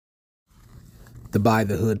The By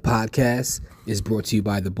the Hood podcast is brought to you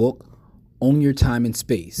by the book Own Your Time and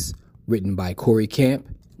Space, written by Corey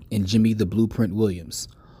Camp and Jimmy the Blueprint Williams.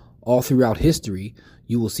 All throughout history,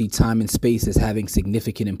 you will see time and space as having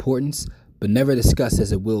significant importance, but never discussed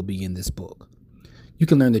as it will be in this book. You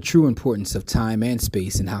can learn the true importance of time and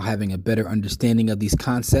space and how having a better understanding of these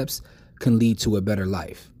concepts can lead to a better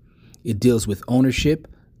life. It deals with ownership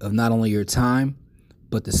of not only your time,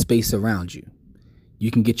 but the space around you. You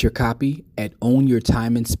can get your copy at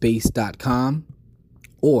ownyourtimeandspace.com,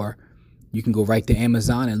 or you can go right to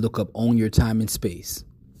Amazon and look up Own Your Time and Space.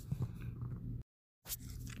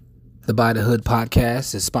 The By the Hood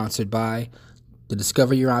podcast is sponsored by the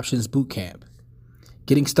Discover Your Options Bootcamp.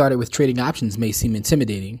 Getting started with trading options may seem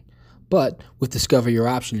intimidating, but with Discover Your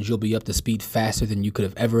Options, you'll be up to speed faster than you could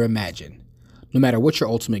have ever imagined. No matter what your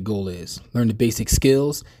ultimate goal is, learn the basic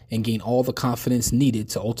skills and gain all the confidence needed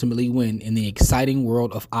to ultimately win in the exciting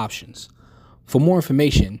world of options. For more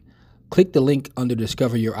information, click the link under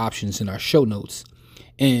Discover Your Options in our show notes.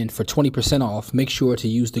 And for 20% off, make sure to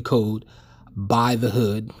use the code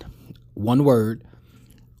BYTHEHOOD, one word,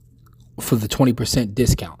 for the 20%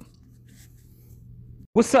 discount.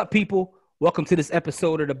 What's up, people? Welcome to this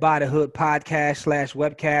episode of the By the Hood podcast /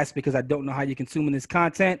 webcast, because I don't know how you're consuming this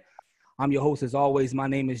content. I'm your host, as always. My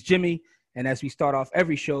name is Jimmy. And as we start off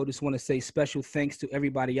every show, just want to say special thanks to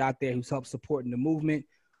everybody out there who's helped supporting the movement.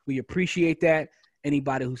 We appreciate that.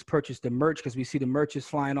 Anybody who's purchased the merch, because we see the merch is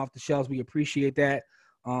flying off the shelves. We appreciate that.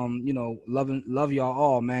 Love y'all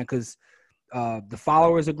all, man, because the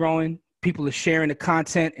followers are growing. People are sharing the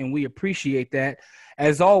content, and we appreciate that.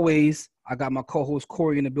 As always, I got my co-host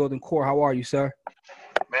Corey in the building. Corey, how are you, sir?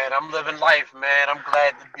 Man, I'm living life, man. I'm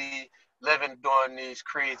glad to be living during these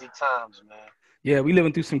crazy times, man. Yeah, we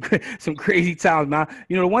living through some crazy times, man.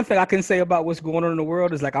 You know, the one thing I can say about what's going on in the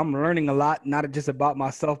world is, like, I'm learning a lot, not just about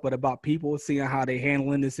myself, but about people, seeing how they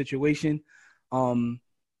handling this situation.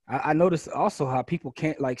 I noticed also how people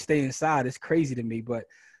can't, like, stay inside. It's crazy to me, but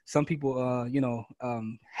some people,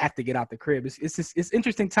 have to get out the crib. It's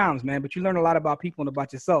interesting times, man, but you learn a lot about people and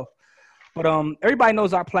about yourself. But everybody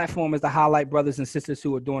knows our platform is to highlight brothers and sisters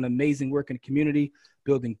who are doing amazing work in the community,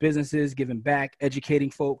 building businesses, giving back, educating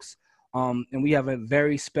folks. And we have a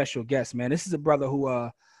very special guest, man. This is a brother who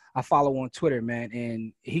I follow on Twitter, man,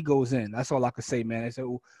 and he goes in. That's all I can say, man.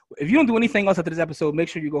 So if you don't do anything else after this episode, make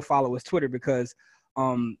sure you go follow his Twitter, because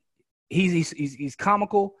he's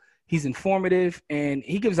comical, he's informative, and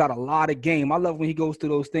he gives out a lot of game. I love when he goes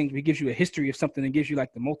through those things. He gives you a history of something and gives you,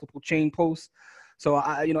 like, the multiple chain posts. So,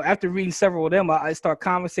 after reading several of them, I start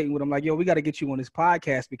conversating with him like, yo, we got to get you on this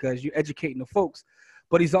podcast because you're educating the folks.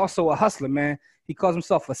 But he's also a hustler, man. He calls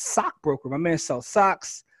himself a sock broker. My man sells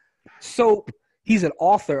socks, soap. He's an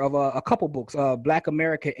author of a couple books, Black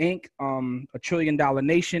America Inc., $1 Trillion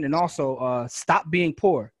Nation, and also Stop Being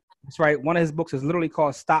Poor. That's right. One of his books is literally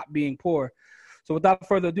called Stop Being Poor. So without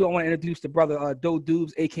further ado, I want to introduce the brother, Doe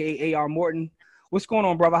Doobs, a.k.a. A.R. Morton. What's going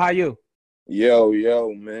on, brother? How you? Yo,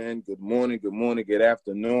 man. Good morning, good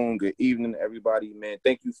afternoon, good evening, everybody, man.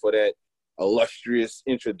 Thank you for that illustrious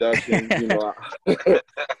introduction. I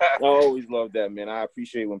always love that, man. I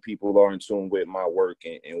appreciate when people are in tune with my work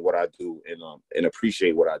and what I do, and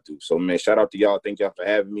appreciate what I do. So, man, shout out to y'all. Thank y'all for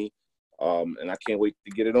having me. And I can't wait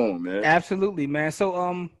to get it on, man. Absolutely, man.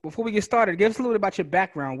 So, before we get started, give us a little bit about your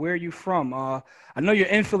background. Where are you from? I know you're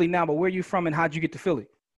in Philly now, but where are you from and how'd you get to Philly?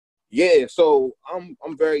 Yeah, so I'm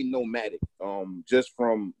very nomadic. Just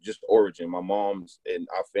origin. My mom's and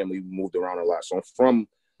our family moved around a lot. So I'm from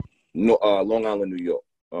Long Island, New York,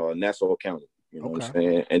 Nassau County. You know what I'm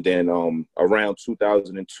saying? And then around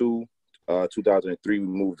 2002, 2003, we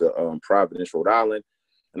moved to Providence, Rhode Island,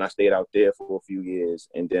 and I stayed out there for a few years.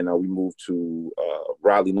 And then we moved to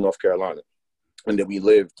Raleigh, North Carolina, and then we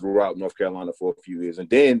lived throughout North Carolina for a few years. And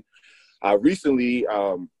then recently.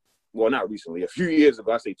 Well, not recently, a few years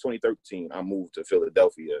ago, I say 2013, I moved to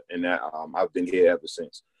Philadelphia, and I've been here ever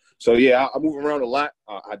since. So, yeah, I move around a lot.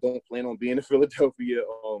 I don't plan on being in Philadelphia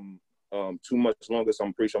too much longer, so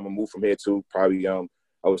I'm pretty sure I'm going to move from here, too. Probably, I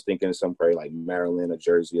was thinking probably like Maryland or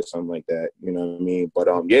Jersey or something like that, you know what I mean? But,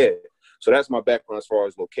 yeah, so that's my background as far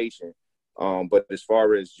as location. But as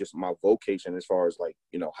far as just my vocation, as far as, like,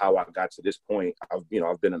 how I got to this point, I've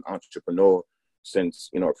been an entrepreneur since,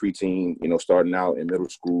 a preteen, starting out in middle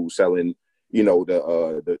school, selling,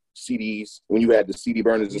 the CDs. When you had the CD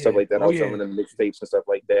burners and stuff like that, I was selling them mixtapes and stuff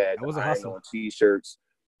like that. That was a hustle. On T-shirts.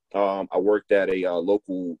 I worked at a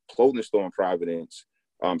local clothing store in Providence.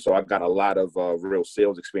 So I got a lot of real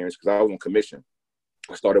sales experience because I was on commission.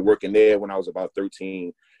 I started working there when I was about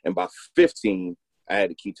 13. And by 15, I had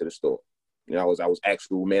the key to the store. You know, I was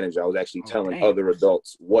actual manager. I was actually telling damn. other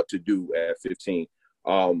adults what to do at 15.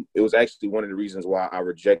 It was actually one of the reasons why I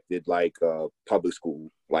rejected like public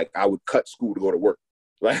school. Like I would cut school to go to work.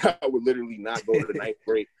 Like I would literally not go to the ninth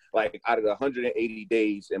grade. Like out of the 180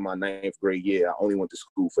 days in my ninth grade year, I only went to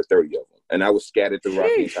school for 30 of them, and I was scattered throughout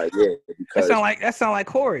the entire year because that sound like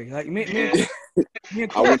Corey. Like me and Corey.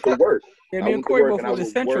 I went to work. Yeah, me and Corey both went to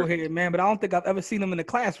Central here, man. But I don't think I've ever seen him in the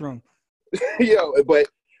classroom. But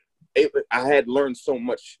I had learned so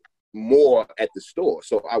much more at the store.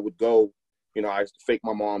 So I would go, you know, I used to fake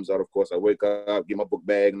my mom's out, of course. I wake up, get my book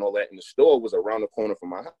bag and all that. And the store was around the corner from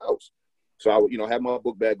my house. So I would, you know, have my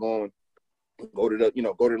book bag on, go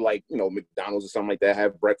to like, you know, McDonald's or something like that,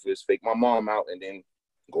 have breakfast, fake my mom out, and then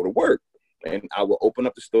go to work. And I would open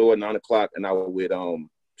up the store at 9 o'clock and I would,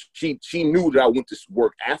 she knew that I went to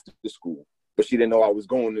work after the school, but she didn't know I was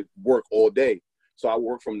going to work all day. So I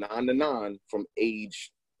worked from 9 to 9 from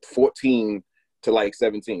age 14 to like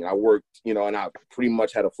 17. I worked, you know, and I pretty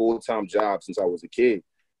much had a full-time job since I was a kid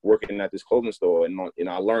working at this clothing store. And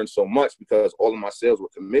I learned so much because all of my sales were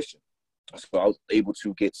commission. So I was able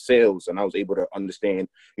to get sales and I was able to understand,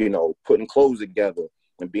 you know, putting clothes together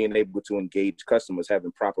and being able to engage customers,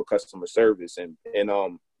 having proper customer service. And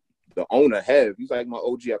the owner, he's like my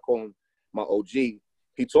OG. I call him my OG.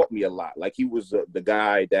 He taught me a lot. Like he was the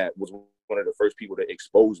guy that was one of the first people to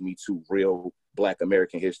expose me to real Black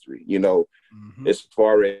American history, you know, as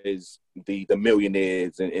far as the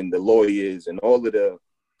millionaires and the lawyers and all of the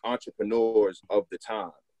entrepreneurs of the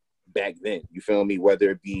time back then. You feel me?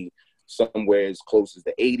 Whether it be somewhere as close as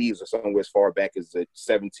the 80s or somewhere as far back as the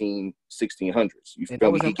 1600s. You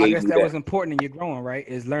feel me? I guess that was important in your growing, right?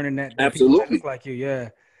 Is learning that absolutely look like you, yeah.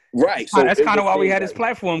 Right. So that's kind of why we had this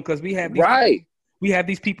platform, because we have these we have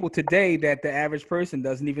these people today that the average person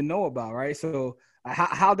doesn't even know about, right? So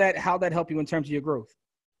how that help you in terms of your growth?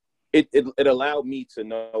 It allowed me to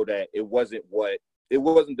know that it wasn't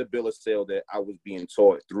the bill of sale that I was being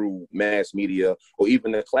taught through mass media or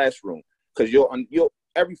even the classroom. Because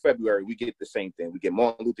every February we get the same thing. We get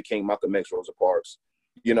Martin Luther King, Malcolm X, Rosa Parks,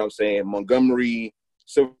 you know what I'm saying, Montgomery,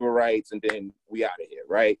 civil rights, and then we out of here,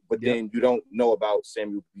 right? But then you don't know about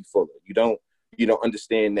Samuel B. Fuller. You don't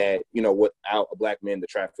understand that, you know, without a Black man, the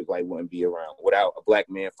traffic light wouldn't be around. Without a Black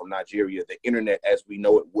man from Nigeria, the internet as we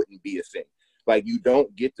know it wouldn't be a thing. Like you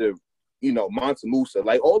don't get to, you know, Mansa Musa,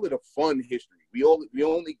 like all of the fun history. We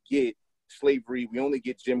only get slavery. We only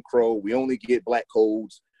get Jim Crow. We only get black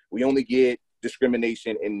codes. We only get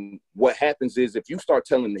discrimination. And what happens is if you start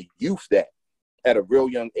telling the youth that at a real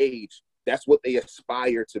young age, that's what they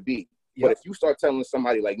aspire to be. Yep. But if you start telling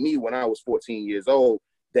somebody like me when I was 14 years old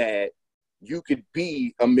that you could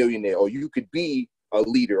be a millionaire or you could be a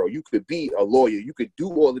leader or you could be a lawyer, you could do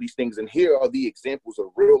all of these things. And here are the examples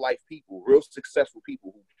of real life people, real successful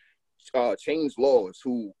people who changed laws,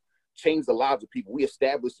 who changed the lives of people. We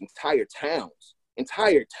established entire towns,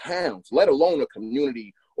 let alone a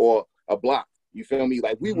community or a block. You feel me?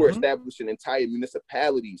 Like we were establishing entire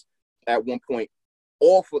municipalities at one point,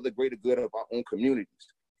 all for the greater good of our own communities.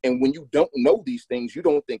 And when you don't know these things, you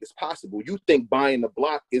don't think it's possible. You think buying a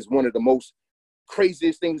block is one of the most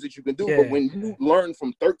craziest things that you can do. Yeah. But when you learn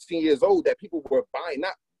from 13 years old that people were buying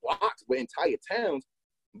not blocks, but entire towns,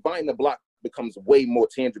 buying the block becomes way more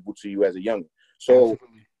tangible to you as a youngin'. So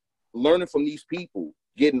learning from these people,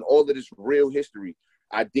 getting all of this real history,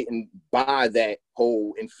 I didn't buy that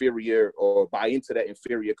whole inferior or buy into that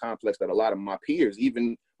inferior complex that a lot of my peers,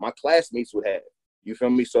 even my classmates would have. You feel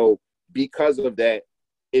me? So because of that,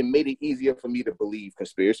 it made it easier for me to believe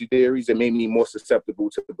conspiracy theories. It made me more susceptible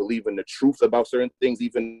to believe in the truth about certain things,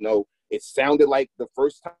 even though it sounded like the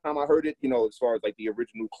first time I heard it, you know, as far as like the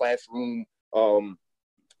original classroom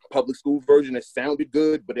public school version, it sounded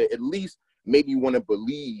good, but it at least made me want to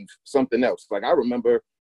believe something else. Like I remember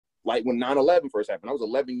like when 9/11 first happened, I was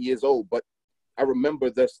 11 years old, but I remember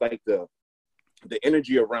this, like the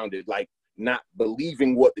energy around it, like not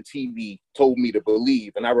believing what the TV told me to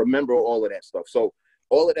believe. And I remember all of that stuff. So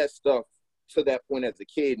all of that stuff to that point as a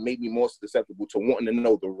kid made me more susceptible to wanting to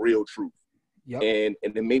know the real truth. Yep. And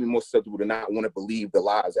it made me more susceptible to not want to believe the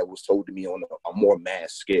lies that was told to me on a more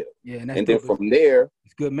mass scale. Yeah, and then from there,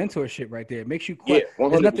 it's good mentorship right there. It makes you question. Yeah,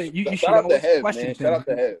 100%. You shout out to Hev, man. Shout out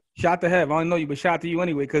to Hev. Shout out to Hev. I don't know you, but shout out to you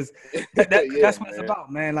anyway, because that's what it's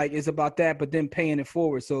about, man. Like it's about that, but then paying it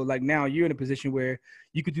forward. So like now you're in a position where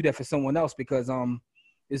you could do that for someone else, because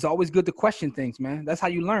it's always good to question things, man. That's how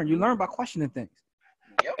you learn. You learn by questioning things.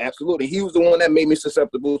 Yep. Absolutely. He was the one that made me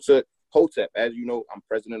susceptible to Hotep. As you know, I'm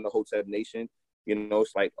president of Hotep Nation. You know,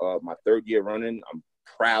 it's like my third year running. I'm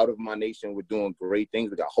proud of my nation. We're doing great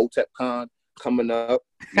things. We got HotepCon coming up,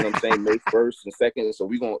 you know what I'm saying, May 1st and 2nd. So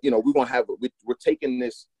we're taking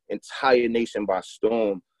this entire nation by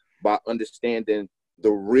storm by understanding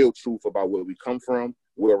the real truth about where we come from,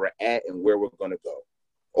 where we're at, and where we're going to go.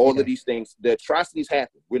 All of these things, the atrocities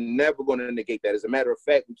happen. We're never going to negate that. As a matter of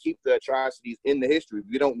fact, we keep the atrocities in the history.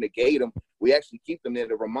 We don't negate them. We actually keep them there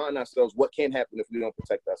to remind ourselves what can happen if we don't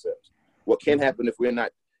protect ourselves. What can happen if we're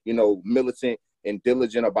not, militant and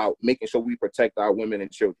diligent about making sure we protect our women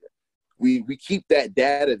and children. We keep that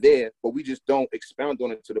data there, but we just don't expound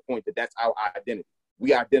on it to the point that that's our identity.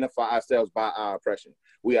 We identify ourselves by our oppression.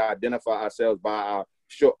 We identify ourselves by our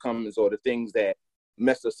shortcomings or the things that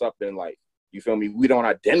mess us up in life. You feel me? We don't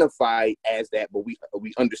identify as that, but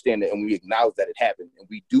we understand it and we acknowledge that it happened. And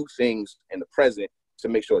we do things in the present to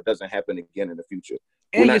make sure it doesn't happen again in the future.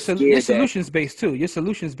 And your solutions based too. Your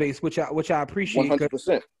solutions based, which I appreciate.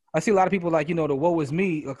 100%. I see a lot of people like, the woe is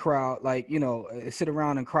me crowd, like, sit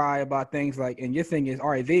around and cry about things like, and your thing is, all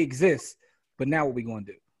right, they exist, but now what we going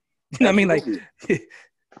to do? You know what I mean? Like,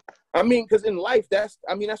 because in life, that's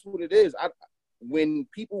what it is. When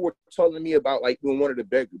people were telling me about, like, one of the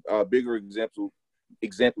bigger examples,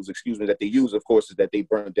 that they use, of course, is that they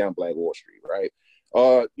burned down Black Wall Street, right?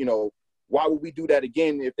 Why would we do that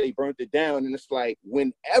again if they burnt it down? And it's like,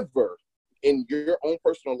 whenever in your own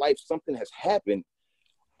personal life something has happened,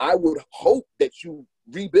 I would hope that you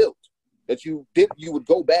rebuild, that you would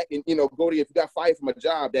go back and, go to, if you got fired from a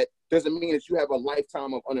job, that doesn't mean that you have a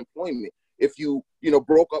lifetime of unemployment. If you,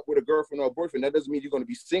 broke up with a girlfriend or a boyfriend, that doesn't mean you're going to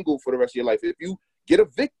be single for the rest of your life. If you get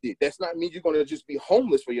evicted, that's not mean you're going to just be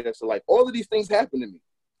homeless for your rest of life. All of these things happen to me.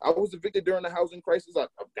 I was evicted during the housing crisis. I've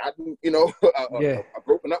gotten, I've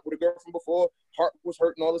broken up with a girlfriend before. Heart was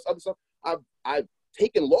hurting, all this other stuff. I've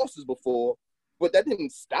taken losses before, but that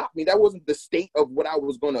didn't stop me. That wasn't the state of what I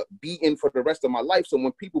was going to be in for the rest of my life. So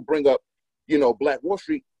when people bring up, Black Wall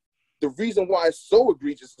Street, the reason why it's so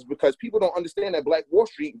egregious is because people don't understand that Black Wall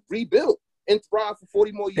Street rebuilt and thrived for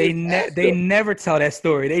 40 more years. They never tell that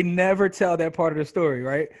story. They never tell that part of the story,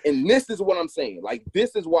 right? And this is what I'm saying. Like,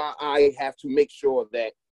 this is why I have to make sure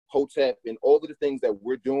that Hotep and all of the things that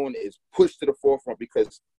we're doing is pushed to the forefront,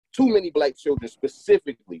 because too many Black children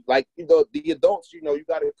specifically, like, the adults, you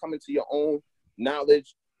got to come into your own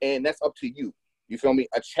knowledge, and that's up to you. You feel me?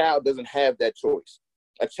 A child doesn't have that choice.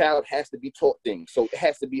 A child has to be taught things. So it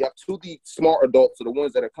has to be up to the smart adults, or the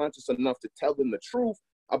ones that are conscious enough to tell them the truth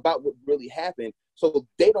about what really happened, so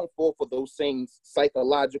they don't fall for those same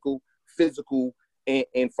psychological, physical,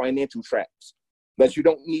 and financial traps. That you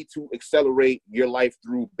don't need to accelerate your life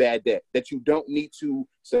through bad debt. That you don't need to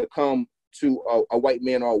succumb to a white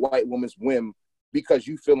man or a white woman's whim because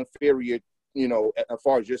you feel inferior, as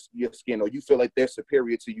far as your skin, or you feel like they're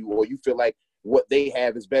superior to you, or you feel like what they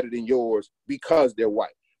have is better than yours because they're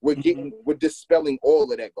white. We're dispelling all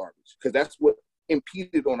of that garbage, because that's what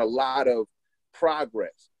impeded on a lot of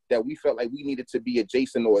progress, that we felt like we needed to be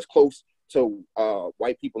adjacent or as close to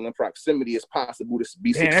white people in proximity as possible to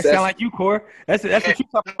be successful. That sound like you, Core. That's what you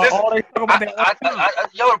talk about. All they talk about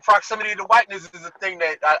that. Proximity to whiteness is a thing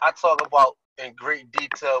that I talk about in great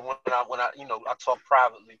detail when I I talk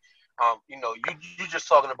privately. You just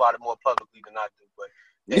talking about it more publicly than I do, but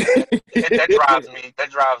that drives me. That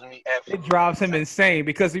drives me absolutely. It drives him insane,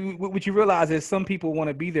 because what you realize is some people want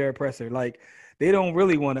to be their oppressor. Like, they don't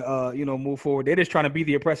really want to, move forward. They're just trying to be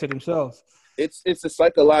the oppressor themselves. It's a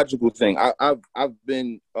psychological thing. I've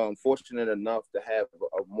been fortunate enough to have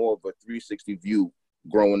a more of a 360 view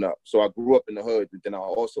growing up. So I grew up in the hood, but then I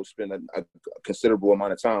also spent a considerable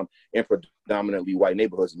amount of time in predominantly white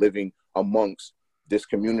neighborhoods, living amongst this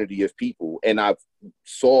community of people. And I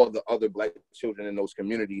saw the other Black children in those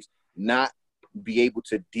communities not be able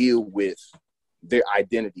to deal with their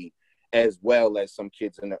identity as well as some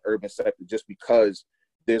kids in the urban sector, just because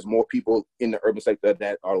there's more people in the urban sector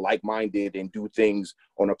that are like-minded and do things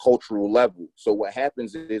on a cultural level. So what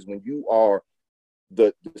happens is, when you are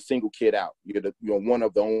the single kid out, you're one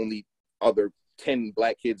of the only other 10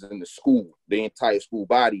 Black kids in the school, the entire school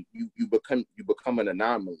body, you become an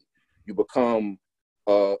anomaly. You become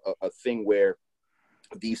a thing where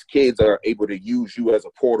these kids are able to use you as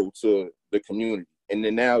a portal to the community. And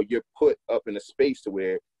then now you're put up in a space to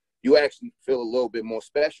where you actually feel a little bit more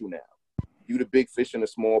special now. You the big fish in a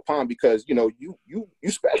small pond, because you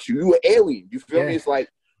special, you an alien. You feel me? It's like,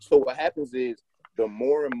 so what happens is, the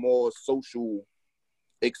more and more social,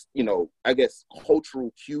 I guess,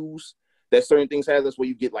 cultural cues that certain things have. That's where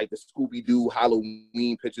you get like the Scooby-Doo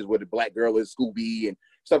Halloween pictures where the Black girl is Scooby and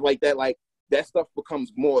stuff like that. Like, that stuff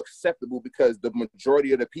becomes more acceptable because the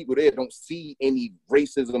majority of the people there don't see any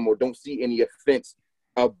racism or don't see any offense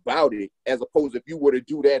about it, as opposed if you were to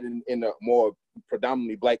do that in a more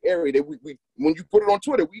predominantly black area, that we when you put it on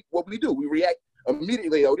Twitter, we react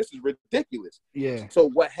immediately. Oh, this is ridiculous. Yeah. So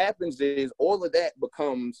what happens is all of that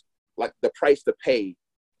becomes like the price to pay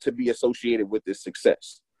to be associated with this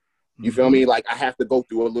success. You feel me? Like I have to go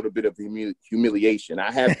through a little bit of humiliation.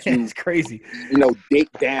 I have to, it's crazy.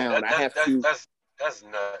 Dig down. That's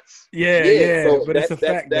nuts. Yeah. So But it's a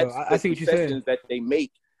fact, though. I see what you're saying. that they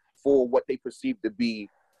make for what they perceive to be,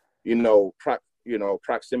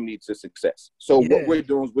 proximity to success. So what we're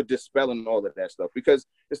doing is we're dispelling all of that stuff, because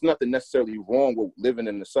there's nothing necessarily wrong with living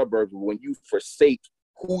in the suburbs. But when you forsake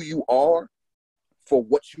who you are for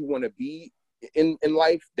what you want to be in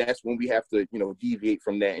life, that's when we have to, deviate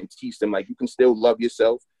from that and teach them, like, you can still love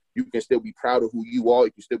yourself. You can still be proud of who you are.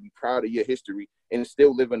 You can still be proud of your history and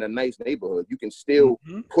still live in a nice neighborhood. You can still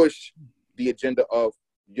push the agenda of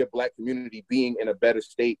your black community being in a better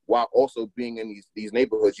state while also being in these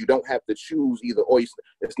neighborhoods. You don't have to choose either or.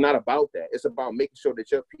 It's not about that. It's about making sure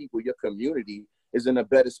that your people, your community is in a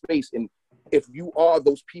better space. And if you are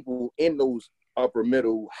those people in those upper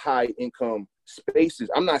middle, high income spaces,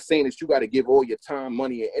 I'm not saying that you got to give all your time,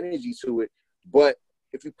 money, and energy to it, but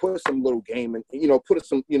if you put some little game and, put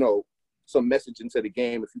some message into the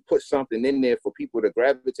game, if you put something in there for people to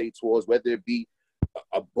gravitate towards, whether it be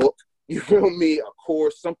a book, you feel me, a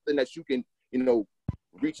course, something that you can,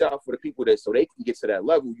 reach out for the people that, so they can get to that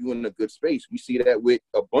level, you in a good space. We see that with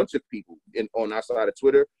a bunch of people on our side of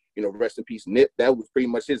Twitter, rest in peace, Nip. That was pretty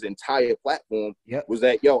much his entire platform. Was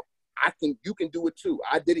that, you can do it too.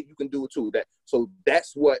 I did it, you can do it too. So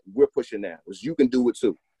that's what we're pushing now, is you can do it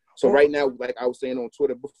too. So right now, like I was saying on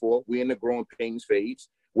Twitter before, we're in the growing pains phase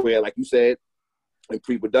where, like you said, in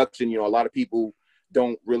pre-production, a lot of people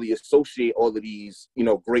don't really associate all of these,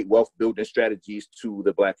 great wealth building strategies to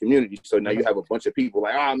the black community. So now you have a bunch of people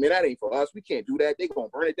like, oh man, that ain't for us. We can't do that. They're going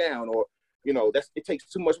to burn it down. Or, it takes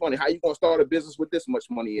too much money. How you going to start a business with this much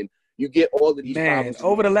money? And you get all of these problems.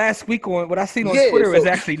 Over the last week on what I seen on Twitter is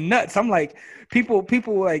actually nuts. I'm like, people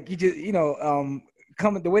like, you just,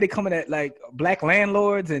 coming the way they coming at like black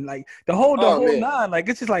landlords and like the whole nine, like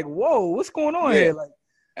it's just like, whoa, what's going on here? Like,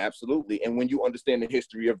 absolutely. And when you understand the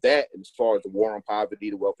history of that, as far as the war on poverty,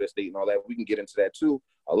 the welfare state, and all that, we can get into that too.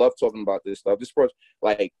 I love talking about this stuff.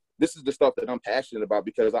 This is the stuff that I'm passionate about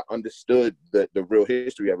because I understood the real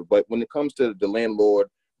history of it. But when it comes to the landlord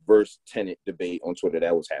versus tenant debate on Twitter,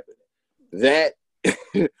 that was happening.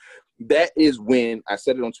 That is when I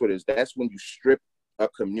said it on Twitter. That's when you strip a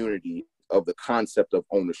community of the concept of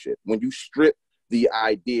ownership. When you strip the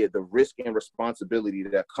idea, the risk and responsibility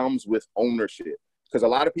that comes with ownership, because a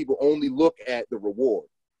lot of people only look at the reward.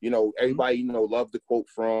 Everybody, love the quote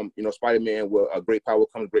from, Spider-Man, where a great power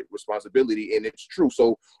comes great responsibility. And it's true.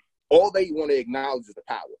 So all they want to acknowledge is the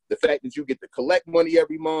power. The fact that you get to collect money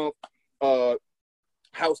every month,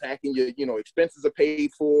 house hacking, your expenses are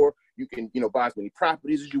paid for. You can, buy as many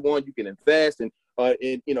properties as you want. You can invest. And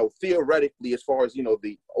theoretically, as far as,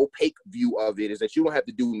 the opaque view of it is that you don't have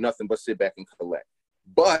to do nothing but sit back and collect.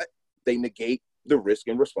 But they negate the risk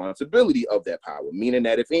and responsibility of that power, meaning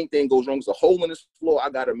that if anything goes wrong, there's a hole in this floor, I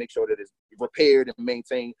got to make sure that it's repaired and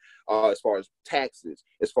maintained, as far as taxes,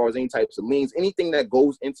 as far as any types of liens, anything that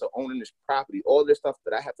goes into owning this property, all this stuff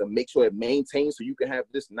that I have to make sure it maintains so you can have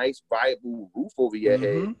this nice, viable roof over your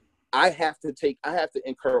head. I have to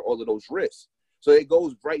incur all of those risks. So it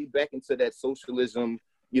goes right back into that socialism,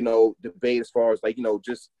 debate as far as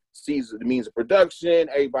just seize the means of production,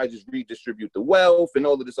 everybody just redistribute the wealth and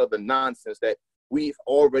all of this other nonsense that we've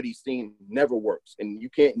already seen never works. And you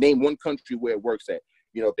can't name one country where it works at.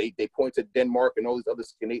 They point to Denmark and all these other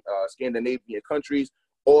Scandinavian countries.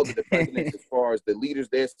 All of the presidents, as far as the leaders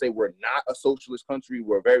there, say we're not a socialist country.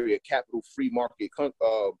 We're very a capital free market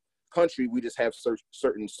country. We just have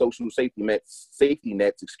certain social safety nets,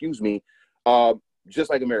 just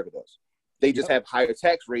like America does. They just have higher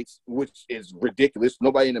tax rates, which is ridiculous.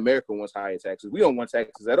 Nobody in America wants higher taxes. We don't want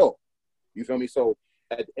taxes at all. You feel me? So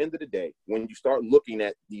at the end of the day, when you start looking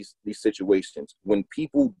at these situations, when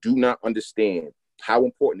people do not understand how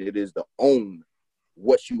important it is to own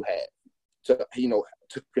what you have,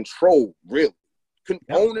 to control, really.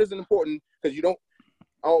 Own isn't important because I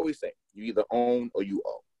always say, you either own or you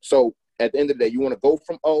owe. So at the end of the day, you want to go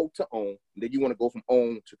from owe to own, and then you want to go from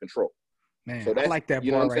own to control. Man, so I like that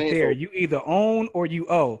bar right there. So, you either own or you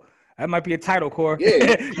owe. That might be a title, Core.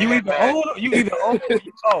 Yeah, you either own or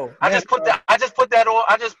you owe. I just put that on.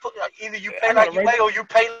 Either you pay like you pay or you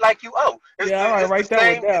pay like you owe. I write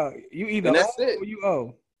that one down. You either own or you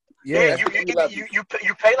owe. Yeah, you pay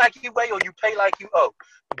like you pay or you pay like you owe,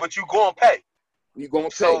 but you gonna pay. You gonna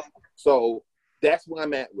pay. So that's where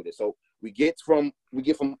I'm at with it. So we get from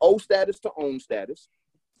owe status to own status.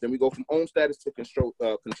 Then we go from own status to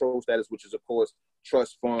control status, which is of course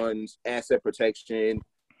trust funds, asset protection.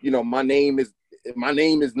 You know, my name is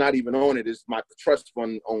not even on it. It's my trust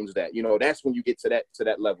fund owns that. You know, that's when you get to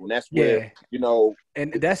that level. And that's where, you know,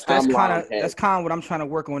 and that's kind of what I'm trying to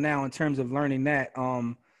work on now in terms of learning that.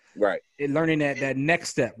 Right. Learning that next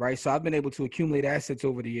step, right? So I've been able to accumulate assets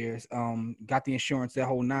over the years. Got the insurance, that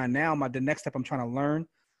whole nine. Now the next step I'm trying to learn,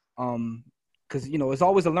 because you know it's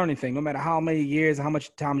always a learning thing. No matter how many years, how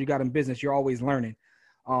much time you got in business, you're always learning.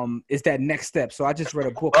 Is that next step? So I just read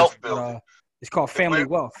a book. It's called Family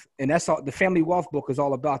Wealth, and that's all. The Family Wealth book is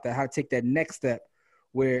all about that. How to take that next step,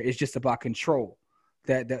 where it's just about control.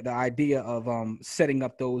 That the idea of setting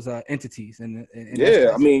up those entities and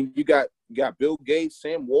yeah, I mean you got Bill Gates,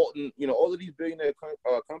 Sam Walton, you know, all of these billionaire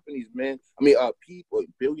companies, man. I mean people,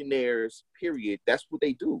 billionaires, period. That's what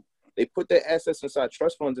they do. They put their assets inside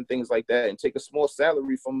trust funds and things like that, and take a small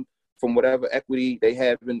salary from whatever equity they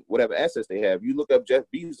have and whatever assets they have. You look up Jeff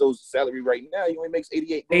Bezos' salary right now, he only makes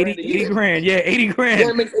 88 grand a year. 80 grand, yeah, 80 grand.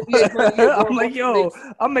 Yeah, makes 88 grand a year. I'm like, yo,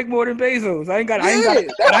 I'll make more than Bezos. I ain't got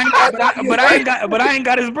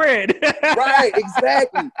his bread. Right,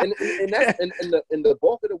 exactly. And the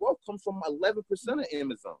bulk of the wealth comes from 11% of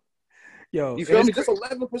Amazon. Yo, you feel me? Just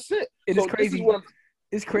 11%. It is crazy.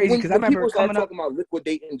 It's crazy because I remember people start talking about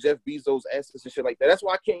liquidating Jeff Bezos' assets and shit like that. That's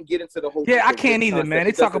why I can't get into the whole. Yeah, I can't either, man.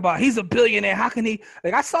 They talk about he's a billionaire. How can he?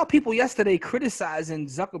 Like, I saw people yesterday criticizing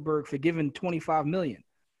Zuckerberg for giving $25 million.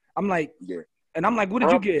 I'm like, yeah. And I'm like, what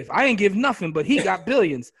did you give? I ain't give nothing, but he got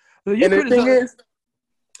billions. So and the thing is,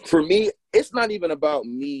 for me, it's not even about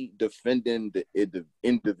me defending the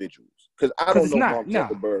individuals because I don't know Mark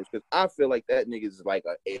Zuckerberg because I feel like that nigga is like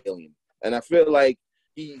an alien, and I feel like.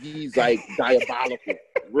 He's like diabolical.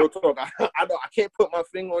 Real talk. I know I can't put my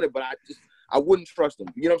finger on it, but I wouldn't trust him.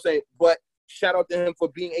 You know what I'm saying? But shout out to him for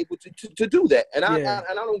being able to do that. And I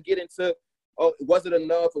don't get into was it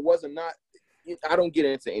enough or was it not? I don't get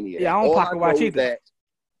into any of that. Yeah, I don't pocket watch either. That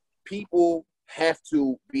people have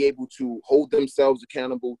to be able to hold themselves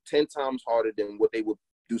accountable 10 times harder than what they would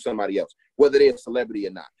do somebody else, whether they're a celebrity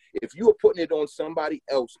or not. If you are putting it on somebody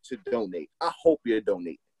else to donate, I hope you're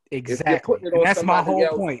donating. Exactly. And that's my whole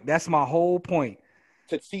point. That's my whole point.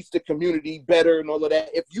 To teach the community better and all of that.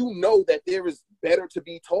 If you know that there is better to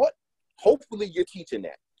be taught, hopefully you're teaching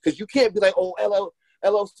that. Because you can't be like, oh,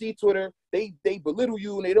 LLC Twitter, they belittle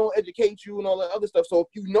you and they don't educate you and all that other stuff. So if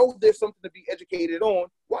you know there's something to be educated on,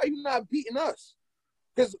 why are you not beating us?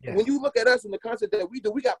 Because when you look at us and the content that we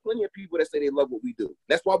do, we got plenty of people that say they love what we do.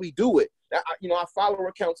 That's why we do it. Our follower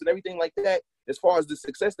accounts and everything like that, as far as the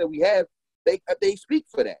success that we have, they speak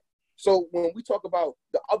for that. So when we talk about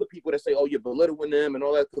the other people that say, oh, you're belittling them and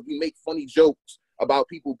all that, because we make funny jokes about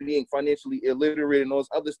people being financially illiterate and all this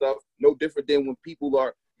other stuff, no different than when people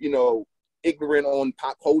are, ignorant on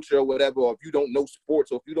pop culture or whatever, or if you don't know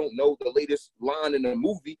sports or if you don't know the latest line in a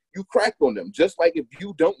movie, you crack on them. Just like if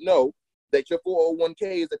you don't know that your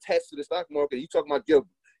 401k is attached to the stock market, you talking about you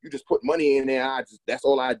just put money in there, that's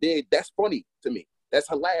all I did. That's funny to me. That's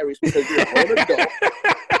hilarious because you're a grown adult.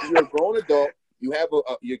 You're a grown adult. You have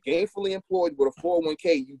you're gainfully employed with a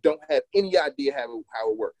 401k. You don't have any idea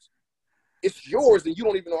how it works. It's yours and you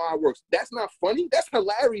don't even know how it works. That's not funny. That's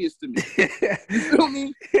hilarious to me. You feel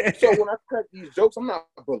me? So when I crack these jokes, I'm not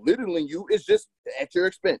belittling you. It's just at your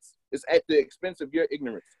expense. It's at the expense of your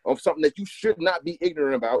ignorance of something that you should not be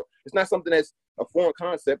ignorant about. It's not something that's a foreign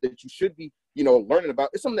concept that you should be, learning about.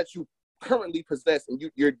 It's something that you currently possess, and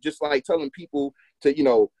you're just like telling people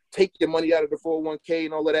to, take your money out of the 401k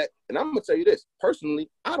and all of that. And I'm gonna tell you this personally,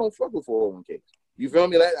 I don't fuck with 401ks. You feel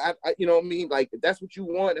me? Like I you know what I mean? Like if that's what you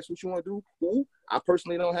want, that's what you want to do. Cool. I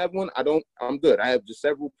personally don't have one. I'm good. I have just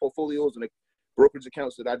several portfolios and brokerage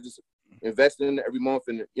accounts that I just invest in every month,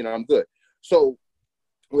 and I'm good. So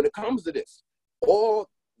when it comes to this, all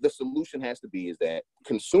the solution has to be is that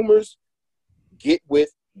consumers get with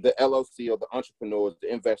the LLC or the entrepreneurs,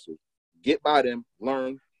 the investors, get by them,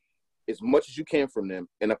 learn as much as you can from them,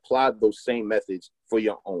 and apply those same methods for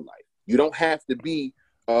your own life. You don't have to be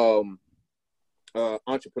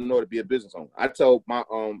entrepreneur to be a business owner. I tell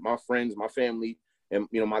my friends, my family, and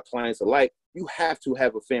my clients alike, you have to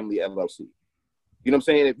have a family LLC. You know what I'm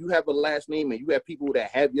saying? If you have a last name and you have people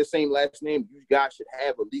that have your same last name, you guys should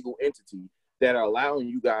have a legal entity that are allowing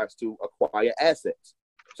you guys to acquire assets.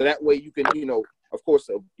 So that way you can, of course,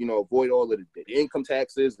 avoid all of the income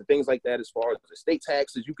taxes and things like that. As far as the state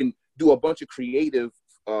taxes, you can do a bunch of creative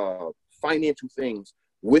financial things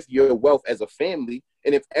with your wealth as a family.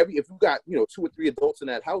 And if you got 2 or 3 adults in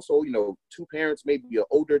that household, 2 parents, maybe an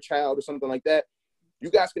older child or something like that, you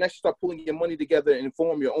guys can actually start pulling your money together and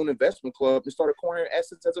form your own investment club and start acquiring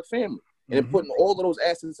assets as a family. And then putting all of those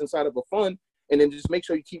assets inside of a fund, and then just make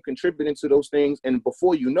sure you keep contributing to those things. And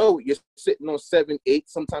before you know it, you're sitting on 7, 8,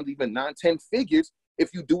 sometimes even 9, 10 figures if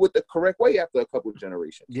you do it the correct way after a couple of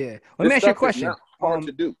generations. Yeah. Let me ask you a question. Not hard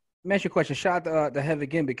to do. Let me ask you a question. Shout out to Hev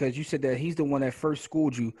again, because you said that he's the one that first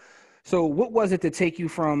schooled you. So what was it to take you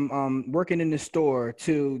from working in the store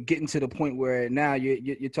to getting to the point where now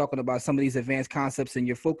you're talking about some of these advanced concepts and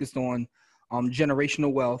you're focused on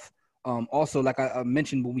generational wealth? Also, like I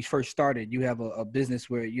mentioned when we first started, you have a business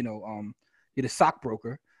where, you're the sock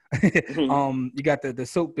broker. You got the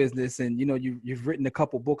soap business, and, you've written a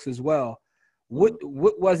couple books as well. What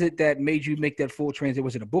was it that made you make that full transition?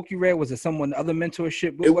 Was it a book you read? Was it other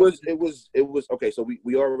mentorship? It was okay. So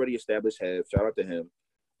we already established Hev. Shout out to him.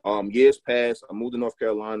 Years passed. I moved to North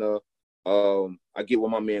Carolina. I get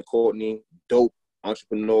with my man Courtney, dope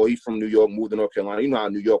entrepreneur. He's from New York, moved to North Carolina. You know how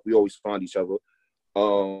New York, we always find each other.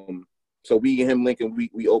 So we and him linking,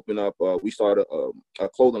 we opened up, we started a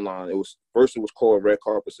clothing line. It was called Red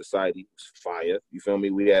Carpet Society. It was fire. You feel me?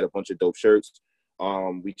 We had a bunch of dope shirts.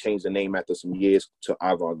 We changed the name after some years to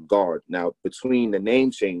Avant-Garde. Now, between the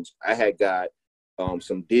name change, I had got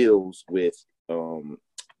some deals with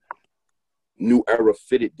New Era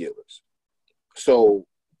fitted dealers. So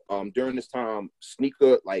during this time,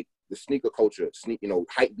 the sneaker culture,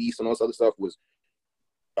 hype beast and all this other stuff was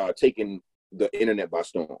taking the internet by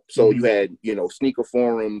storm. So you had, sneaker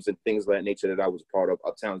forums and things of that nature that I was a part of,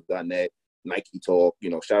 uptowns.net, Nike Talk,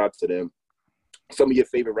 shout out to them. Some of your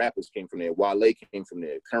favorite rappers came from there. Wale came from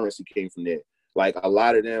there. Currency came from there. Like a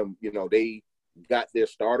lot of them, they got their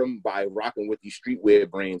stardom by rocking with these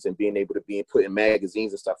streetwear brands and being able to be put in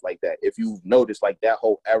magazines and stuff like that. If you've noticed, like that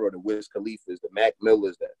whole era, the Wiz Khalifas, the Mac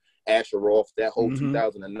Millers, the Asher Roth, that whole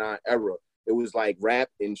 2009 era, it was like rap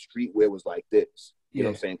and streetwear was like this. You know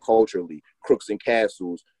what I'm saying? Culturally, Crooks and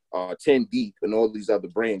Castles, 10 Deep, and all these other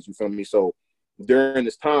brands. You feel me? So during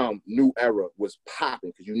this time, New Era was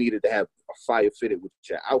popping because you needed to have a fire fitted with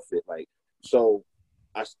your outfit. Like, so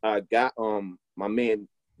I got my man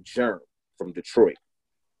Germ from Detroit,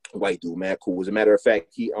 white dude, mad cool. As a matter of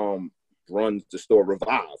fact, he runs the store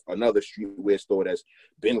Revive, another streetwear store that's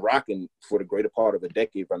been rocking for the greater part of a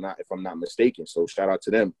decade, if I'm not mistaken. So shout out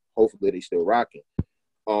to them. Hopefully they still rocking.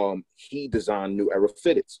 He designed New Era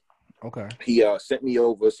fitteds. Okay. He sent me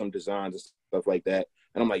over some designs and stuff like that.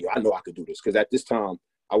 And I'm like, yo, I know I could do this. Because at this time,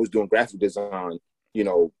 I was doing graphic design,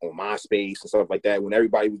 on MySpace and stuff like that. When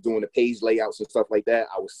everybody was doing the page layouts and stuff like that,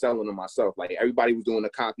 I was selling them myself. Like everybody was doing the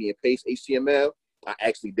copy and paste HTML. I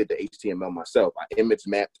actually did the HTML myself. I image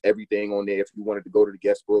mapped everything on there. If you wanted to go to the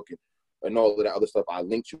guest book and all of that other stuff, I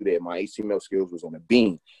linked you there. My HTML skills was on a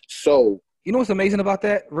beam. So, you know what's amazing about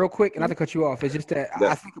that, real quick, and not to cut you off, it's just that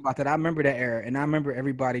I think about that. I remember that era, and I remember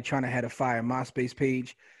everybody trying to have a fire MySpace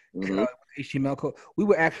page, HTML code. We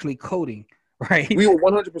were actually coding, right? We were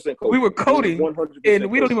 100% coding. We were coding, and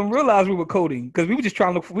we don't even realize we were coding because we were just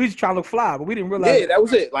trying to look fly, but we didn't realize. Yeah, that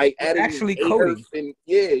was it. Like adding actually coding, and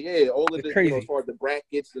all of the as far as the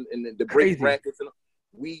brackets and the break brackets and.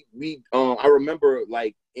 I remember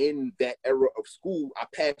like in that era of school, I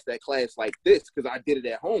passed that class like this because I did it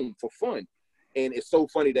at home for fun. And it's so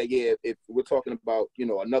funny that, if we're talking about,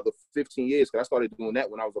 another 15 years, because I started doing that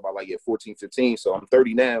when I was about 14, 15. So I'm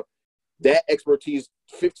 30 now. That expertise,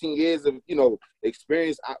 15 years of,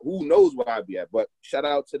 experience, who knows where I'd be at. But shout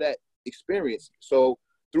out to that experience. So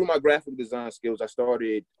through my graphic design skills, I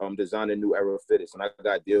started designing New Era fitteds. And I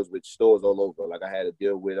got deals with stores all over. Like I had a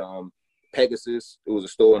deal with Pegasus. It was a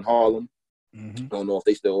store in Harlem. I don't know if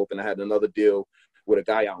they still open. I had another deal with a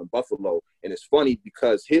guy out in Buffalo. And it's funny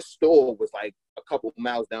because his store was like a couple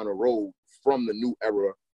miles down the road from the New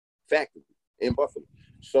Era factory in Buffalo.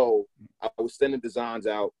 So I was sending designs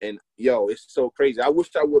out and it's so crazy. I wish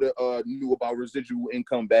I would have knew about residual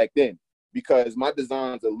income back then because my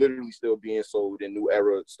designs are literally still being sold in New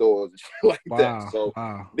Era stores and shit like that. So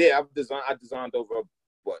I designed over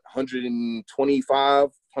 125,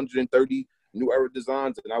 130 New Era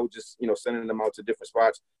designs, and I was just, sending them out to different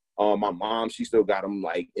spots. My mom, she still got them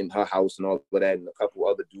like in her house and all of that, and a couple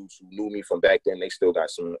other dudes who knew me from back then, they still got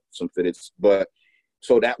some fitteds. But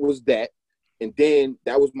so that was that. And then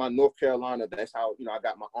that was my North Carolina. That's how, I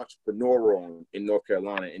got my entrepreneur on in North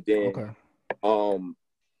Carolina. And then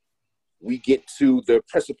we get to the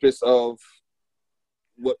precipice of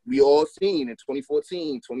what we all seen in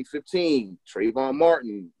 2014, 2015, Trayvon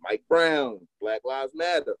Martin, Mike Brown, Black Lives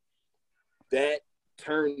Matter. That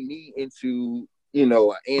turned me into, I'm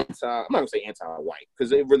not gonna say anti-white,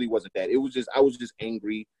 because it really wasn't that. It was just, I was just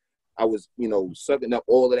angry. I was, sucking up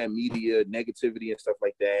all of that media negativity and stuff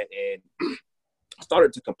like that. And I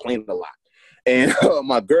started to complain a lot. And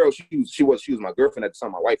my girl, she was my girlfriend at the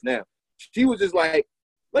time, my wife now. She was just like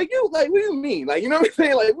what do you mean? Like, you know what I'm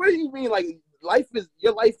saying? Like, what do you mean? Like,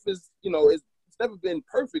 your life is, it's never been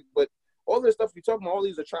perfect, but all this stuff you're talking about, all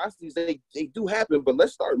these atrocities, they do happen. But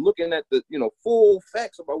let's start looking at the, full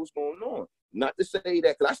facts about what's going on. Not to say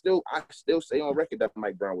that, because I still say on record that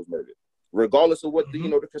Mike Brown was murdered, regardless of what the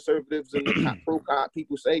the conservatives and the pro-cop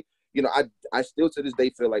people say. I still to this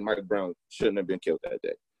day feel like Mike Brown shouldn't have been killed that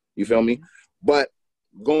day. You feel me? But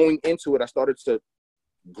going into it, I started to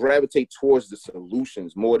gravitate towards the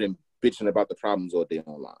solutions more than bitching about the problems all day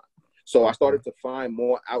online. So I started to find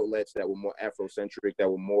more outlets that were more Afrocentric, that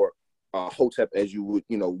were more Hotep, as you would,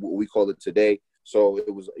 what we call it today. So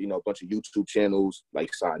it was, a bunch of YouTube channels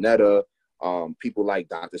like Sarnetta, people like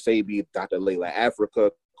Dr. Sabi, Dr. Layla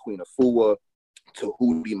Africa, Queen Afua,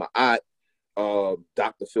 Tahuti Ma'at,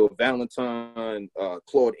 Dr. Phil Valentine,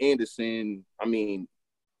 Claude Anderson. I mean,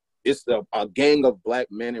 it's a gang of Black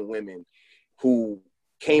men and women who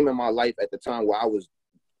came in my life at the time where I was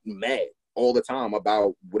mad all the time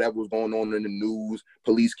about whatever was going on in the news,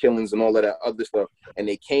 police killings and all of that other stuff. And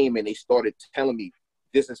they came and they started telling me,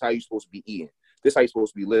 this is how you're supposed to be eating. This is how you're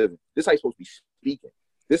supposed to be living. This is how you're supposed to be speaking.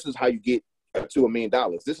 This is how you get to $1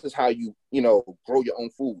 million. This is how you, grow your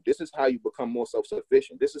own food. This is how you become more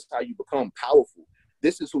self-sufficient. This is how you become powerful.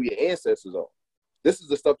 This is who your ancestors are. This is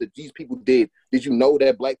the stuff that these people did. Did you know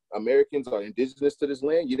that Black Americans are indigenous to this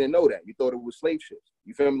land? You didn't know that. You thought it was slave ships.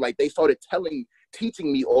 You feel me? Like, they started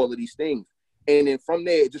teaching me all of these things. And then from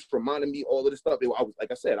there, it just reminded me all of the stuff. I was,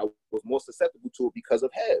 like I said, I was more susceptible to it because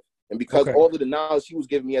of Hev. And because all of the knowledge he was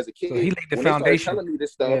giving me as a kid. So he laid the foundation. Telling me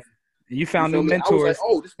this stuff. Yeah. You found new mentors,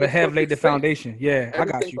 but Hev laid the foundation. Yeah, I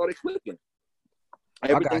got you.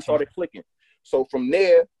 Everything started clicking. So from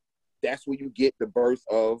there, that's where you get the birth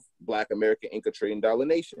of Black American Inca Trading Dollar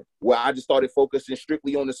Nation, where I just started focusing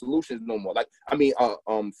strictly on the solutions no more.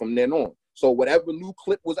 From then on. So whatever new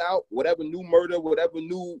clip was out, whatever new murder, whatever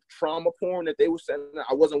new trauma porn that they were sending,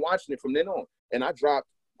 I wasn't watching it from then on. And I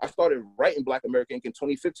started writing Black American Inc. in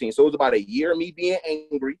 2015. So it was about a year of me being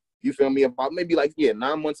angry. You feel me? About maybe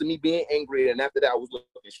 9 months of me being angry. And after that, I was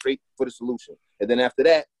looking straight for the solution. And then after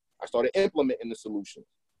that, I started implementing the solution.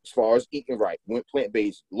 As far as eating right, went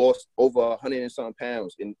plant-based, lost over 100 and some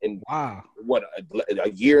pounds in wow, a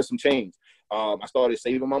year and some change. I started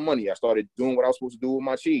saving my money. I started doing what I was supposed to do with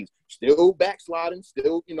my cheese. Still backsliding,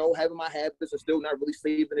 still, having my habits and still not really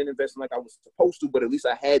saving and investing like I was supposed to, but at least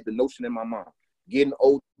I had the notion in my mind. Getting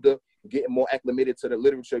older, getting more acclimated to the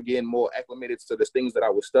literature, getting more acclimated to the things that I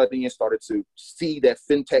was studying, started to see that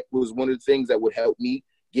fintech was one of the things that would help me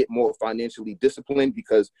get more financially disciplined,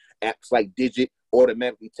 because apps like Digit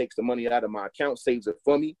automatically takes the money out of my account, saves it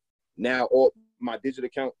for me. Now all my Digit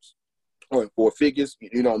accounts are in 4 figures.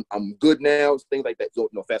 I'm good now, things like that. So,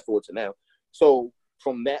 fast forward to now. So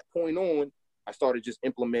from that point on, I started just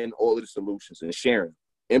implementing all of the solutions and sharing,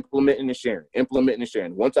 implementing and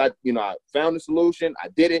sharing. Once I found the solution, I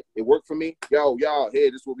did it. It worked for me. Y'all, hey,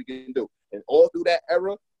 this is what we can do. And all through that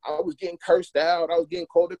era, I was getting cursed out. I was getting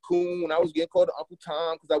called a coon. I was getting called an Uncle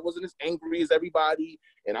Tom because I wasn't as angry as everybody.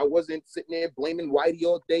 And I wasn't sitting there blaming Whitey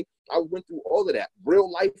all day. I went through all of that.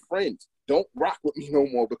 Real life friends don't rock with me no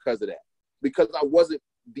more because of that. Because I wasn't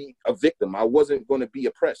a victim. I wasn't going to be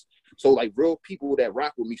oppressed. So like real people that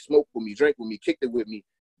rock with me, smoke with me, drink with me, kicked it with me,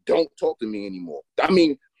 don't talk to me anymore. I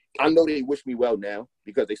mean, I know they wish me well now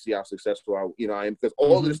because they see how successful I am. Because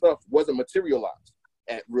all of this stuff wasn't materialized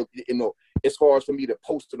at real, as far as for me to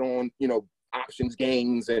post it on, options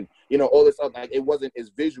gains and, all this stuff. Like, it wasn't as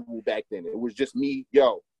visual back then. It was just me,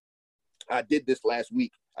 I did this last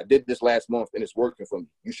week. I did this last month and it's working for me.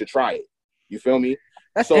 You should try it. You feel me?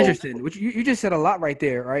 That's interesting. Which you just said a lot right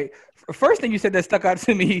there, right? First thing you said that stuck out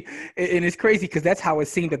to me, and it's crazy because that's how it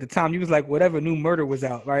seemed at the time. You was like, whatever new murder was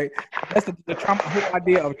out, right? That's the whole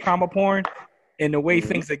idea of trauma porn and the way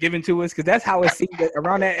things are given to us, because that's how it seemed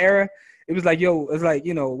around that era. It was like, it's like,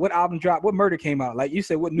 what album dropped, what murder came out? Like you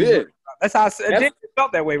said, what new murder dropped? That's how it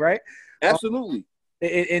felt that way, right? Absolutely.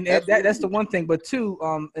 And that's the one thing. But two,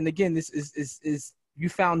 and again, this is you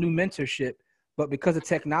found new mentorship. But because of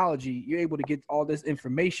technology, you're able to get all this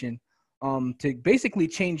information to basically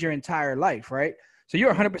change your entire life, right? So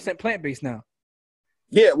you're 100% plant-based now.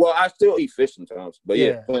 Yeah, well, I still eat fish sometimes, but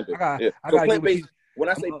plant-based. Plant-based, when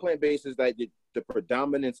I say plant-based, is like the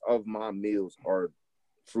predominance of my meals are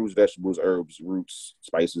fruits, vegetables, herbs, roots,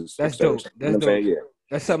 spices. That's dope. That's dope. Yeah.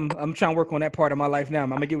 That's something I'm trying to work on that part of my life now. I'm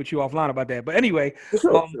gonna get with you offline about that. But anyway,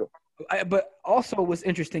 sure. But also what's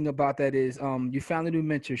interesting about that is you found a new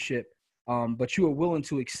mentorship. But you were willing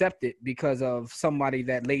to accept it because of somebody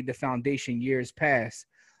that laid the foundation years past.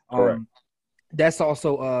 Correct. That's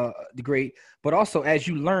also the great. But also, as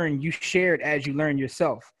you learn, you share it as you learn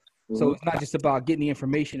yourself. So it's not just about getting the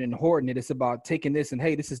information and hoarding it. It's about taking this and,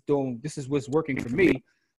 hey, this is what's working for me,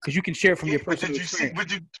 because you can share from your personal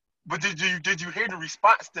experience. Did you hear the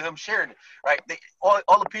response to him sharing it? Right,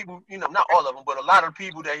 all the people, not all of them, but a lot of the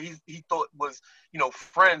people that he thought was,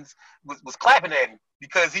 friends, was clapping at him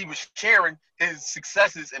because he was sharing his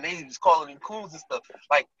successes, and they was calling him coons and stuff.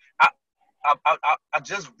 Like I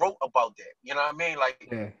just wrote about that. You know what I mean? Like,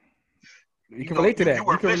 yeah, you can relate to that. You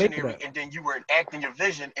were You can relate to visionary, that. and then you were enacting your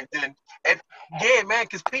vision, and yeah, man,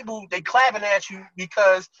 because people, they clapping at you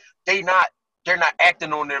because they're not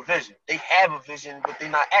acting on their vision. They have a vision, but they're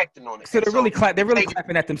not acting on it. So they're really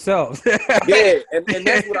clapping at themselves. Yeah, and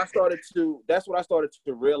that's what I started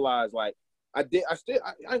to realize. Like, I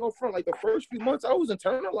ain't gonna front, like the first few months I was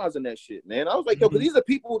internalizing that shit, man. I was like, yo, but these are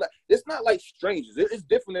people that, it's not like strangers. It's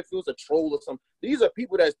different if it was a troll or something. These are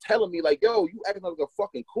people that's telling me, like, yo, you acting like a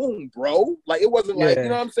fucking coon, bro. Like, it wasn't like, you know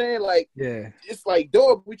what I'm saying? Like, it's like,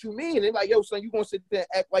 dog, what you mean? They're like, yo, son, you gonna sit there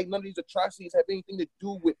and act like none of these atrocities have anything to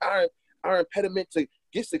do with our impediment to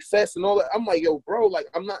get success and all that. I'm like, yo, bro, like,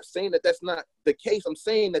 I'm not saying that that's not the case. I'm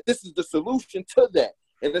saying that this is the solution to that.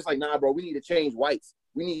 And it's like, nah, bro, we need to change whites.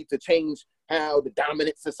 We need to change how the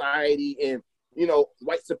dominant society and,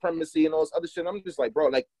 white supremacy and all this other shit. I'm just like, bro,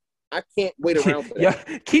 like, I can't wait around for that.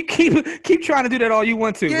 Yeah, keep trying to do that all you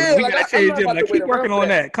want to. Yeah, we gotta change them. Like, keep working on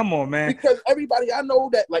that. Come on, man. Because everybody, I know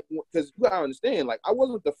that, like, because you gotta understand, like, I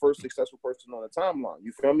wasn't the first successful person on the timeline.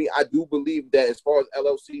 You feel me? I do believe that as far as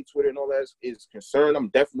LLC, Twitter, and all that is concerned, I'm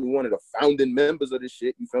definitely one of the founding members of this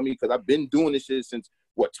shit. You feel me? Because I've been doing this shit since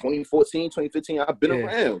 2014, 2015. I've been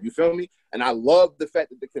around. You feel me? And I love the fact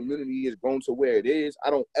that the community has grown to where it is. I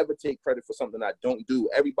don't ever take credit for something I don't do.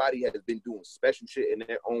 Everybody has been doing special shit in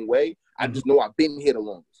their own way. I just know I've been here the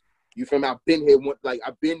longest. You feel me? I've been here.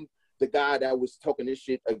 I've been the guy that was talking this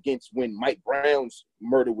shit against when Mike Brown's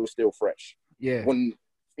murder was still fresh. Yeah. When,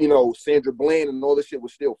 Sandra Bland and all this shit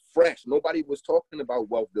was still fresh. Nobody was talking about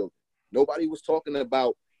wealth building. Nobody was talking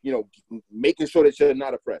about, making sure that you're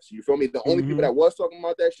not oppressed. You feel me? The only people that was talking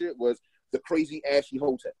about that shit was the crazy ashy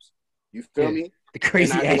hoteps. You feel me? The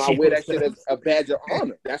crazy ashy I wear that shit as a badge of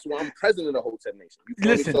honor. That's why I'm president of Hotep Nation. You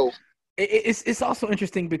feel me? So it's also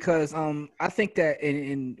interesting because I think that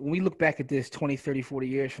in when we look back at this 20, 30, 40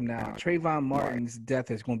 years from now, Trayvon Martin's death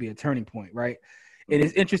is going to be a turning point, right? It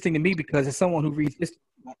is interesting to me because as someone who reads history,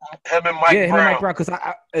 him and Mike Brown, because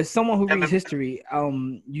as someone who reads history,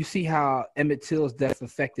 you see how Emmett Till's death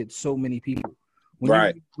affected so many people.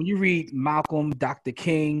 When you read Malcolm, Dr.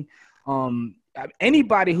 King,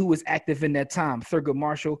 anybody who was active in that time, Thurgood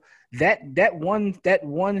Marshall, that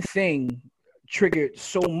one thing triggered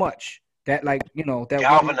so much that, like, that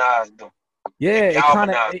galvanized them. Yeah,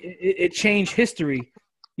 it changed history.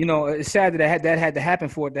 It's sad that had to happen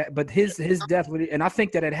for that, but his death, and I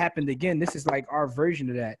think that it happened again. This is like our version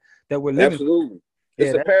of that we're living. Absolutely,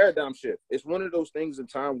 it's a paradigm shift. It's one of those things in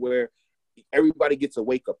time where everybody gets a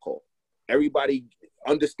wake up call. Everybody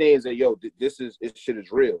understands that, yo, this shit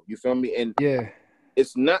is real. You feel me? And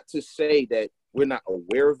it's not to say that we're not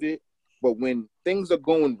aware of it, but when things are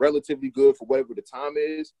going relatively good for whatever the time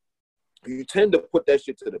is, you tend to put that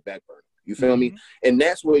shit to the back burner. You feel me? And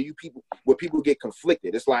that's where people get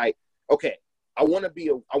conflicted. It's like, okay, I want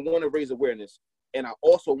to raise awareness, and I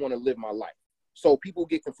also want to live my life. So people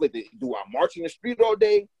get conflicted. Do I march in the street all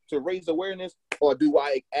day to raise awareness, or do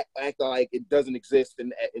I act like it doesn't exist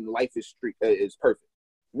and life is perfect?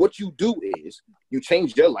 What you do is you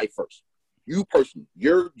change your life first. You personally,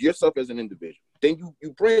 yourself as an individual. Then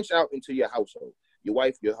you branch out into your household. Your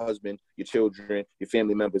wife, your husband, your children, your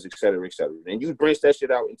family members, et cetera, et cetera. And you branch that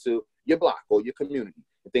shit out into your block or your community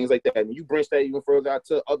and things like that. And you branch that even further out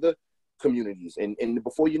to other communities. And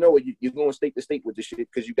before you know it, you're going state to state with this shit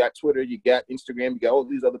because you got Twitter, you got Instagram, you got all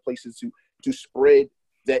these other places to spread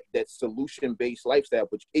that solution-based lifestyle.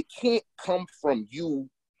 But it can't come from you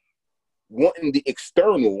wanting the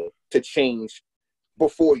external to change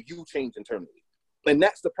before you change internally. And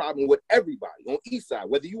that's the problem with everybody on each side,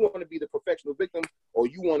 whether you want to be the professional victim or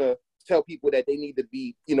you want to tell people that they need to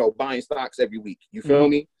be, buying stocks every week. You feel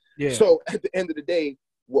me? Yeah. So at the end of the day,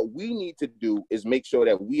 what we need to do is make sure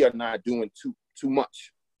that we are not doing too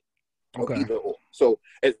much. Okay. Either or. So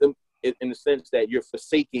in the sense that you're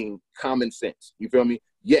forsaking common sense. You feel me?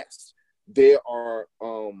 Yes, there are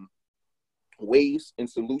ways and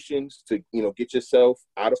solutions to, get yourself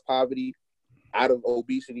out of poverty, out of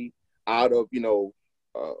obesity, out of,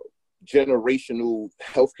 generational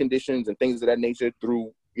health conditions and things of that nature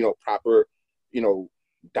through, proper,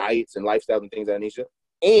 diets and lifestyles and things of that nature.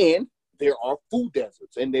 And there are food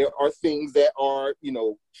deserts and there are things that are,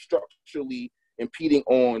 structurally impeding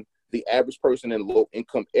on the average person in low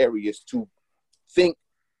income areas to think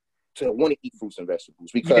to want to eat fruits and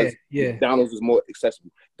vegetables because McDonald's is more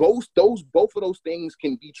accessible. Both of those things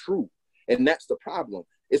can be true, and that's the problem.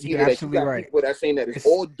 It's either that you got people that are saying that it's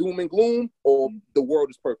all doom and gloom, or the world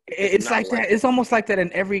is perfect. It's like that. It's almost like that in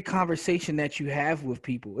every conversation that you have with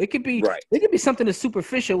people. It could be It could be something as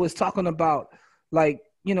superficial as talking about, like,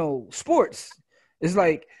 sports. It's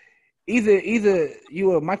like either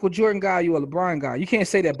you a Michael Jordan guy, you a LeBron guy. You can't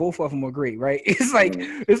say that both of them are great, right? It's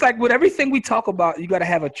like with everything we talk about, you got to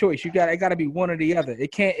have a choice. It got to be one or the other.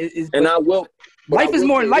 It can't. Life is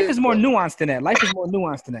more nuanced than that. Life is more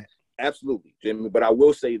nuanced than that. Absolutely, Jimmy. But I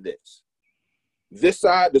will say this: this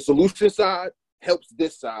side, the solution side, helps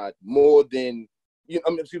this side more than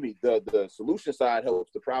the solution side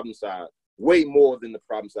helps the problem side way more than the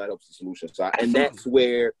problem side helps the solution side, and that's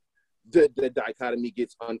where the dichotomy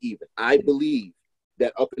gets uneven. I believe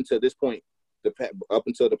that up until this point, up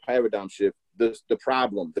until the paradigm shift, the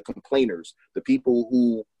problem, the complainers, the people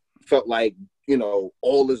who felt like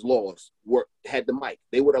all is lost had the mic.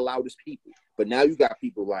 They were the loudest people. But now you got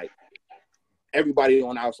people like everybody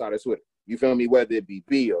on the outside of Twitter. You feel me? Whether it be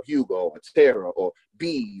B or Hugo or Tara or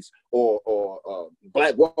Bees or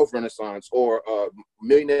Black Wealth Renaissance or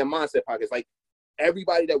Millionaire Mindset Podcast, like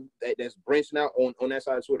everybody that's branching out on that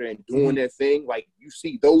side of Twitter and doing their thing, like you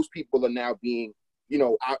see those people are now being,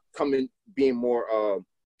 being more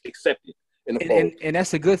accepted in the fold. And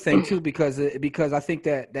that's a good thing too, because I think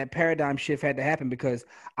that paradigm shift had to happen, because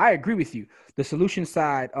I agree with you. The solution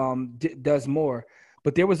side does more.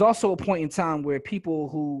 But there was also a point in time where people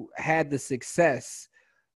who had the success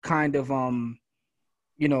kind of, I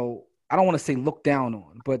don't want to say look down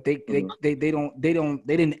on, but they didn't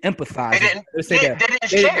empathize. They didn't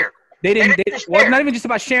share. They didn't. Well, it's not even just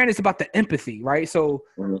about sharing; it's about the empathy, right? So,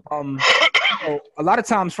 a lot of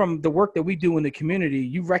times from the work that we do in the community,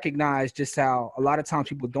 you recognize just how a lot of times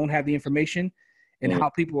people don't have the information and how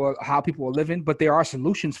people are living, but there are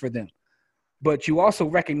solutions for them. But you also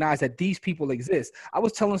recognize that these people exist. I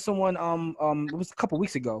was telling someone, it was a couple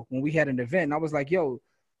weeks ago when we had an event, and I was like, "Yo,"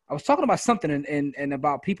 I was talking about something and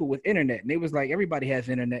about people with internet, and they was like, "Everybody has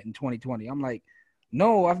internet in 2020." I'm like,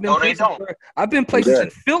 "No, I've been places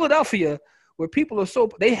in Philadelphia where people are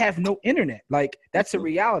they have no internet. Like that's a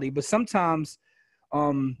reality." But sometimes,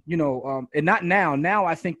 and not now. Now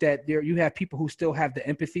I think that you have people who still have the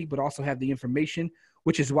empathy, but also have the information,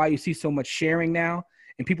 which is why you see so much sharing now.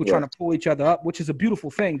 And people trying to pull each other up, which is a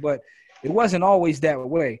beautiful thing, but it wasn't always that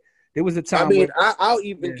way. There was a time. I'll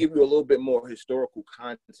even give you a little bit more historical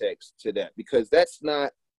context to that, because that's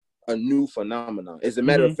not a new phenomenon. As a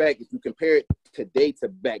matter of fact, if you compare it today to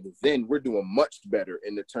back then, we're doing much better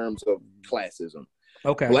in the terms of classism.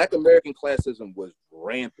 Okay. Black American classism was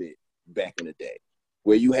rampant back in the day,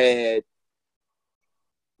 where you had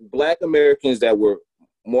Black Americans that were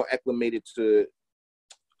more acclimated to,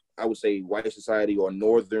 I would say, white society or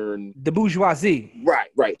the bourgeoisie. Right.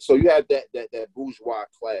 So you have that bourgeois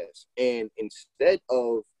class, and instead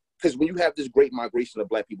of, because when you have this great migration of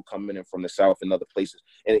Black people coming in from the South and other places,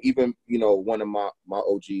 and even one of my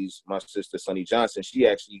OGs, my sister Sonny Johnson, she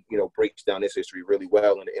actually breaks down this history really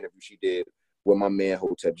well in the interview she did with my man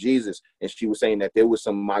Hotep Jesus, and she was saying that there was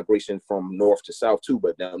some migration from North to South too,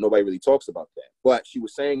 but now nobody really talks about that. But she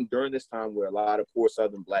was saying during this time where a lot of poor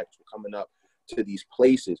Southern Blacks were coming up to these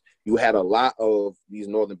places, you had a lot of these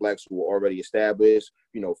Northern Blacks who were already established,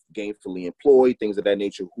 gainfully employed, things of that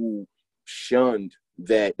nature, who shunned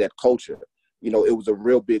that culture. It was a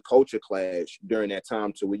real big culture clash during that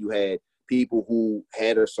time, to where you had people who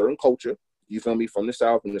had a certain culture, you feel me, from the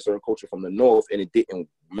South, and a certain culture from the North, and it didn't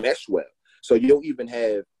mesh well. So you'll even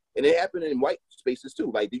have, and it happened in white spaces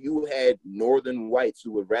too, like you had Northern whites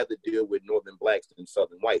who would rather deal with Northern Blacks than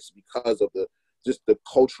Southern whites because of the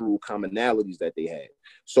cultural commonalities that they had.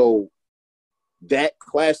 So that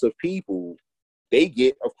class of people, they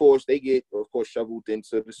get shoveled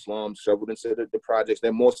into the slums, shoveled into the projects.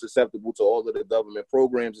 They're more susceptible to all of the government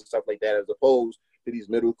programs and stuff like that, as opposed to these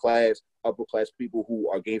middle class, upper class people who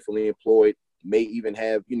are gainfully employed, may even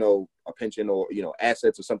have, a pension or,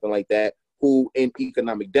 assets or something like that, who in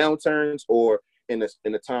economic downturns or in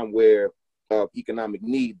a time where economic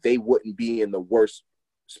need, they wouldn't be in the worst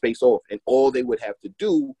space off. And all they would have to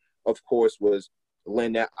do, of course, was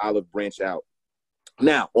lend that olive branch out.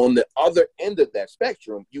 Now, on the other end of that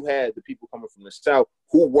spectrum, you had the people coming from the South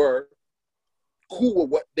who were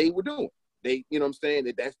what they were doing. They, what I'm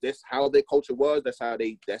saying, that's how their culture was, that's how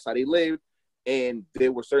they lived. And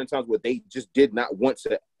there were certain times where they just did not want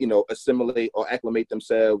to, assimilate or acclimate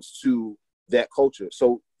themselves to that culture.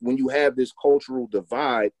 So when you have this cultural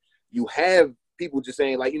divide, you have people just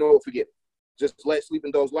saying, like, forget it. just let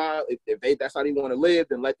sleeping dogs lie. If that's how they want to live,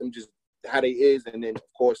 then let them just how they is. And then, of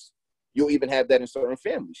course, you'll even have that in certain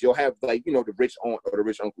families. You'll have, like, you know, the rich aunt or the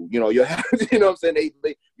rich uncle. You know, you'll have, you know what I'm saying?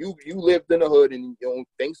 You lived in the hood, and, you know,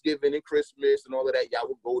 Thanksgiving and Christmas and all of that, y'all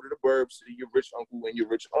would go to the burbs to your rich uncle and your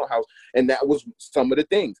rich aunt house. And that was some of the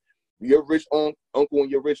things. Your rich uncle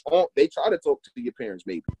and your rich aunt, they try to talk to your parents,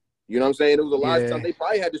 maybe. You know what I'm saying? There was a lot of times they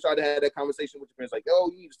probably had to try to have that conversation with your parents, like, yo,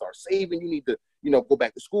 you need to start saving. You need to, you know, go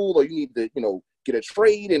back to school, or you need to, you know, get a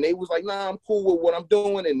trade. And they was like, nah, I'm cool with what I'm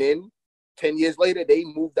doing. And then 10 years later, they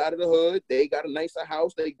moved out of the hood. They got a nicer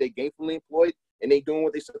house. They gainfully employed, and they doing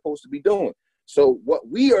what they're supposed to be doing. So what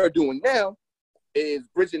we are doing now is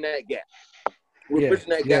bridging that gap. We're bridging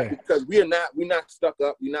that gap because we're not stuck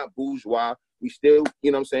up. We're not bourgeois. We still,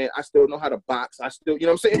 you know what I'm saying? I still know how to box. I still, you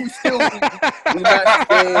know what I'm saying? We not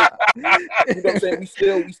scared. You know what I'm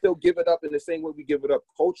saying? We still give it up in the same way we give it up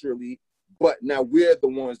culturally, but now we're the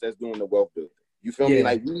ones that's doing the wealth building. You feel me?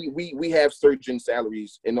 Like we have surgeon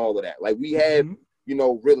salaries and all of that. Like we have, you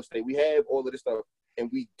know, real estate. We have all of this stuff,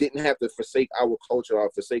 and we didn't have to forsake our culture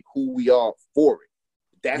or forsake who we are for it.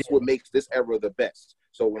 That's what makes this era the best.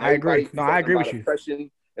 So when I agree. No, I agree with you.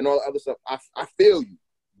 Oppression and all the other stuff, I feel you.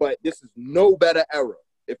 But this is no better era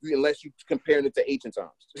unless you comparing it to ancient times.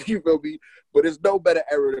 You feel me? But it's no better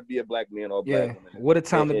era to be a black man or black woman. What a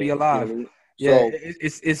time to be alive. You know what I mean? Yeah, So,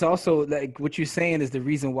 it's also like what you're saying is the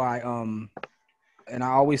reason why. And I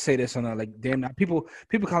always say this on like damn people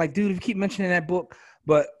kind of like, dude, you keep mentioning that book,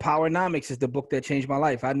 but Powernomics is the book that changed my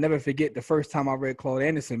life. I never forget the first time I read Claude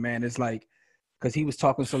Anderson. Man, it's like because he was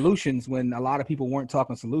talking solutions when a lot of people weren't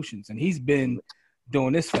talking solutions, and he's been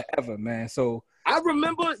doing this forever, man. So. I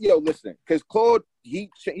remember, listen, because Claude, he's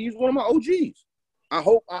one of my OGs. I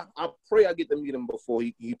pray I get to meet him before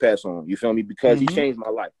he passed on. You feel me? Because he changed my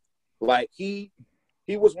life. Like he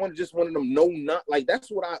was one of them like that's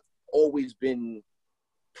what I've always been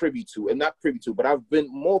privy to, and not privy to, but I've been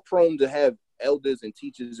more prone to have elders and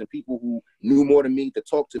teachers and people who knew more than me to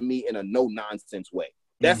talk to me in a no nonsense way.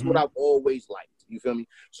 That's what I've always liked. You feel me?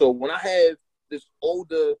 So when I have this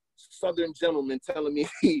older Southern gentleman telling me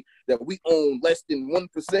that we own less than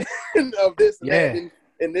 1% of this and that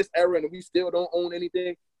in this era, and we still don't own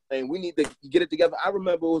anything, and we need to get it together. I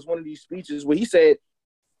remember it was one of these speeches where he said,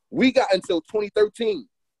 we got until 2013,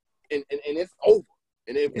 and it's over.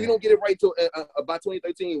 And if we don't get it right till by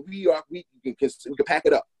 2013, we can pack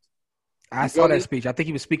it up. I saw that speech. I think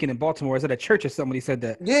he was speaking in Baltimore. Is it a church or somebody said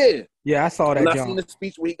that? Yeah, I saw that. And I seen the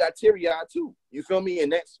speech where he got teary-eyed too. You feel me?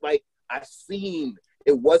 And that's like I seen.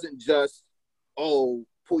 It wasn't just pull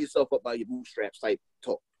yourself up by your bootstraps type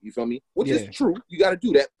talk. You feel me? Which is true. You got to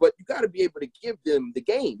do that, but you got to be able to give them the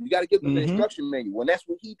game. You got to give them the instruction manual, and that's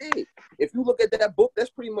what he did. If you look at that book, that's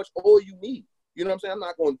pretty much all you need. You know what I'm saying? I'm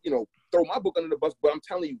not going to, throw my book under the bus, but I'm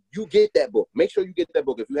telling you, you get that book. Make sure you get that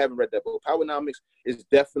book if you haven't read that book. Powernomics is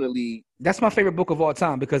definitely that's my favorite book of all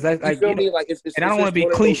time because I feel me? Like it's and I don't want to be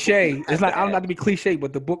cliche. It's like I don't have to be cliche,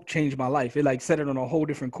 but the book changed my life. It like set it on a whole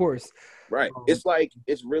different course. Right. It's like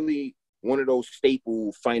it's really one of those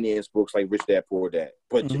staple finance books like Rich Dad Poor Dad,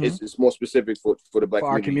 but it's more specific for the black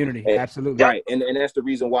our community. And, absolutely. Right. And that's the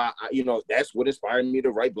reason why that's what inspired me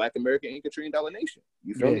to write Black American Ink $1 Trillion Nation.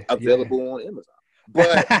 You feel me? Available on Amazon.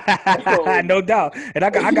 But no doubt. And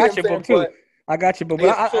I got your book too. I got your book.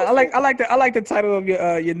 But I like the title of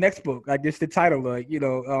your next book. Like just the title, like it's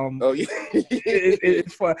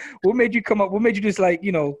fun. What made you come up? What made you just like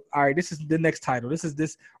all right? This is the next title. This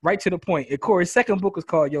is right to the point. And Corey's second book is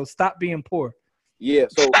called Stop Being Poor. Yeah.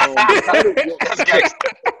 So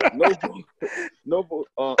no book.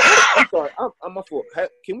 I'm sorry. I'm my fault.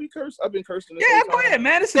 Can we curse? I've been cursing. Go ahead,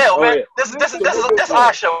 man. This is this is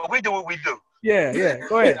our show. We do what we do. Yeah.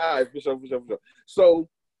 Go ahead. All right, for sure. So,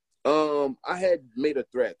 I had made a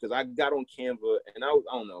thread because I got on Canva and I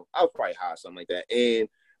don't know, I was probably high or something like that, and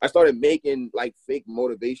I started making like fake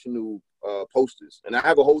motivational posters, and I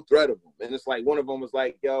have a whole thread of them, and it's like one of them was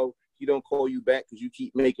like, "Yo, he don't call you back because you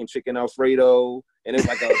keep making chicken Alfredo," and it's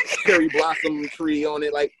like a cherry blossom tree on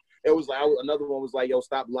it, like. It was like another one was like, "Yo,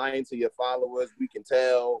 stop lying to your followers. We can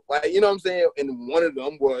tell." Like, you know what I'm saying? And one of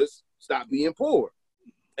them was "Stop being poor,"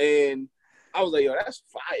 and I was like, "Yo, that's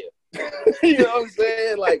fire." You know what I'm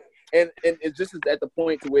saying? Like, and it just is at the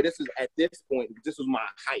point to where this was my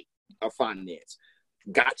height of finance.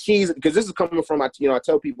 Got cheese because this is coming from I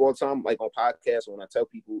tell people all the time, like on podcasts, when I tell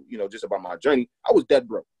people, just about my journey, I was dead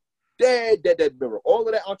broke, dead broke. All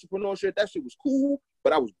of that entrepreneurship, that shit was cool,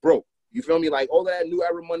 but I was broke. You feel me? Like all of that New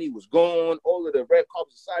Era money was gone. All of the Red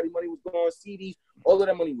Carpet Society money was gone. CDs, all of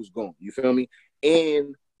that money was gone. You feel me?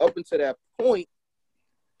 And up until that point,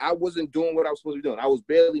 I wasn't doing what I was supposed to be doing. I was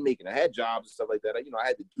barely making. I had jobs and stuff like that. I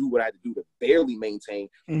had to do what I had to do to barely maintain.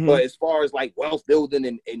 Mm-hmm. But as far as like wealth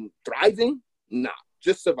building and thriving, nah,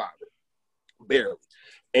 just surviving, barely.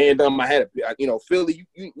 And I had Philly.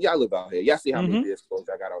 Y'all live out here. Y'all see how many beer stores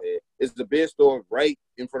I got out here. It's the beer store right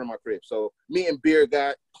in front of my crib. So me and beer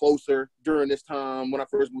got closer during this time when I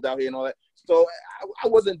first moved out here and all that. So I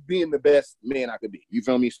wasn't being the best man I could be. You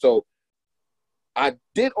feel me? So I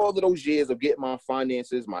did all of those years of getting my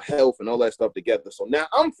finances, my health, and all that stuff together. So now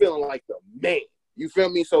I'm feeling like the man. You feel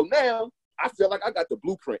me? So now I feel like I got the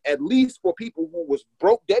blueprint, at least for people who was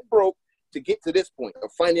dead broke, to get to this point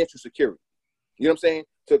of financial security. You know what I'm saying?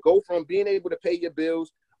 To go from being able to pay your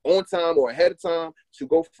bills on time or ahead of time to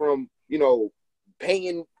go from,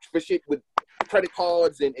 paying for shit with credit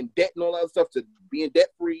cards and debt and all that stuff to being debt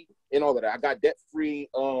free and all of that. I got debt free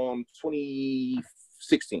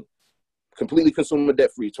 2016. Completely consumer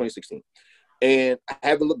debt free 2016. And I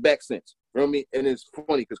haven't looked back since. You know what I mean? And it's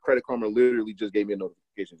funny because Credit Karma literally just gave me a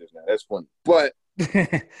notification just now. That's funny. But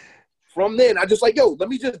from then, I just like, let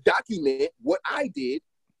me just document what I did.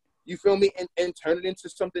 You feel me? And turn it into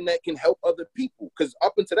something that can help other people. Because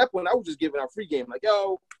up until that point, I was just giving out free game. Like,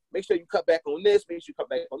 make sure you cut back on this. Make sure you cut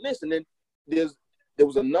back on this. And then there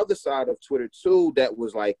was another side of Twitter, too, that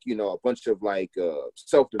was like, a bunch of like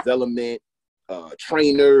self-development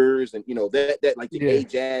trainers and, that like the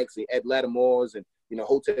Ajax and Ed Latimores and,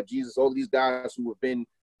 Hotep Jesus, all these guys who have been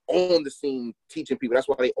on the scene teaching people. That's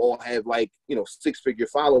why they all have like, 6-figure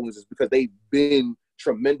followings, is because they've been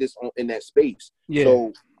tremendous in that space. Yeah.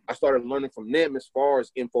 So I started learning from them as far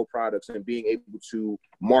as info products and being able to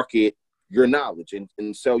market your knowledge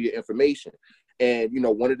and sell your information. And,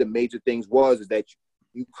 one of the major things is that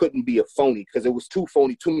you couldn't be a phony because it was too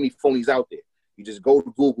many phonies out there. You just go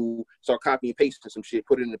to Google, start copying and pasting some shit,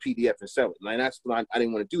 put it in a PDF and sell it. And that's why I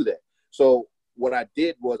didn't want to do that. So what I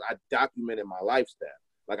did was I documented my lifestyle.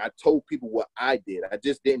 Like I told people what I did. I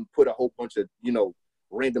just didn't put a whole bunch of,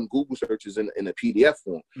 random Google searches in a PDF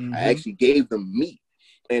form. Mm-hmm. I actually gave them me.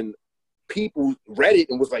 And people read it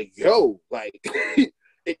and was like, like,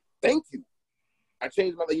 thank you. I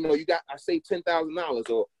changed my, I saved $10,000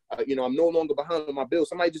 or, I'm no longer behind on my bills.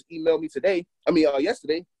 Somebody just emailed me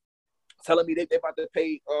yesterday, telling me they about to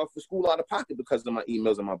pay for school out of pocket because of my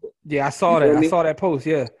emails and my book. Yeah, I saw that. I saw that post.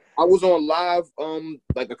 Yeah, I was on live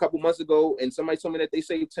like a couple months ago, and somebody told me that they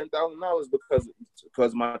saved $10,000 because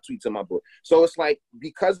of my tweets and my book. So it's like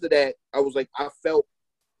because of that, I was like, I felt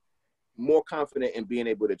more confident in being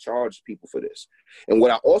able to charge people for this. And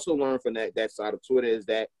what I also learned from that side of Twitter is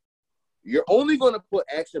that you're only going to put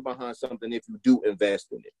action behind something if you do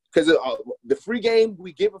invest in it. Because the free game,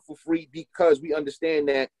 we give it for free because we understand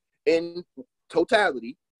that in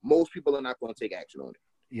totality, most people are not going to take action on it.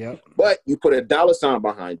 Yeah. But you put a dollar sign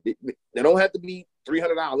behind it. They don't have to be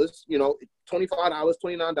 $300, $25,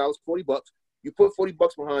 $29, $40. You put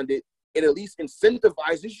 $40 behind it, it at least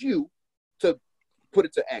incentivizes you to put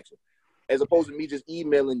it to action. As opposed to me just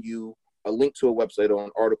emailing you a link to a website or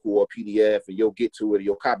an article or a PDF, and you'll get to it,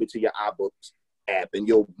 you'll copy it to your iBooks app, and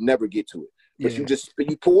you'll never get to it. But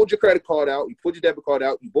you pulled your credit card out, you pulled your debit card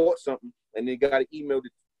out, you bought something, and then got an email to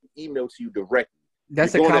you directly.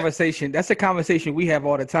 That's a conversation. That's a conversation we have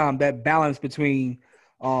all the time. That balance between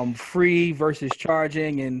free versus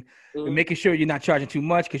charging and making sure you're not charging too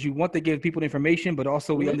much because you want to give people the information, but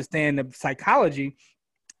also we understand the psychology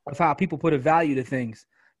of how people put a value to things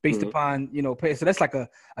based upon, pay. So that's like a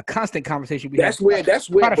constant conversation we have. That's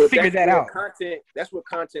where try to figure that out. That's where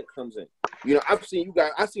content comes in. I've seen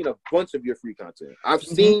a bunch of your free content. I've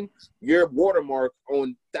seen your watermark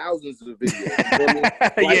on thousands of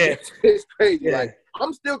videos. It's crazy. Yeah. Like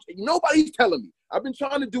I'm still, nobody's telling me. I've been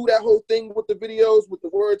trying to do that whole thing with the videos, with the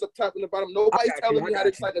words up top and the bottom. Nobody's telling me how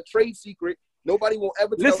it's like a trade secret. Nobody will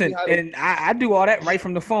ever tell me how to. And I do all that right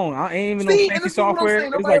from the phone. I ain't even no fancy software.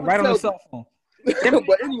 It's like right on the cell phone. But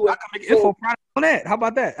anyway, I can make info product on that. How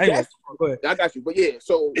about that? Anyway, go ahead. I got you. But yeah,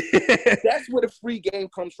 so that's where the free game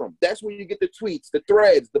comes from. That's where you get the tweets, the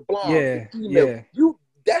threads, the blogs, the email.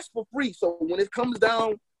 That's for free. So when it comes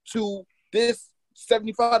down to this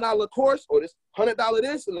 $75 course or this $100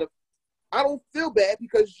 this, and I don't feel bad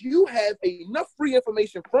because you have enough free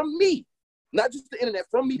information from me, not just the internet,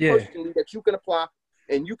 from me personally, that you can apply.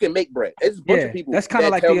 And you can make bread. There's a bunch of people that's kind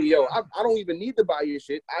of like tell me, I don't even need to buy your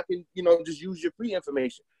shit. I can, just use your free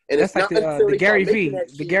information. And that's like the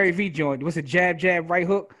Gary V joint. What's it? Jab, right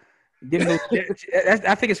hook.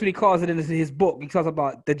 I think it's what he calls it in his book. He talks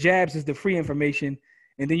about the jabs is the free information,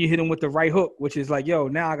 and then you hit him with the right hook, which is like,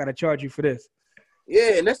 now I got to charge you for this.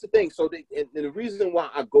 Yeah, and that's the thing. So and the reason why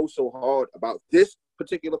I go so hard about this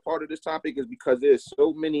particular part of this topic is because there's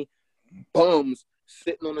so many bums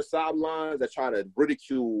sitting on the sidelines that try to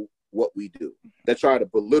ridicule what we do, that try to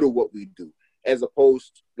belittle what we do, as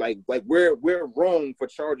opposed to, like we're wrong for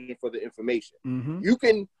charging for the information. Mm-hmm. You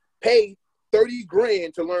can pay $30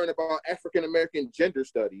 grand to learn about African American gender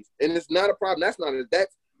studies, and it's not a problem.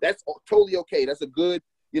 That's totally okay. That's a good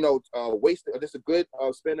waste. That's a good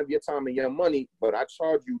spend of your time and your money. But I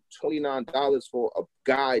charge you $29 for a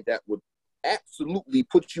guide that would absolutely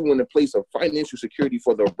put you in a place of financial security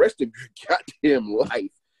for the rest of your goddamn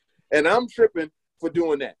life, and I'm tripping for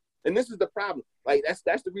doing that. And this is the problem. Like that's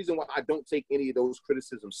the reason why I don't take any of those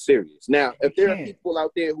criticisms serious. Now, if there are people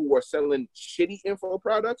out there who are selling shitty info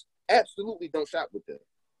products, absolutely don't shop with them.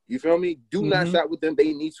 You feel me? Do not shop with them.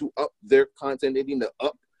 They need to up their content. They need to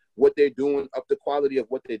up what they're doing, up the quality of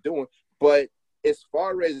what they're doing. But as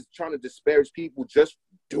far as trying to disparage people just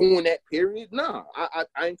doing that period, nah.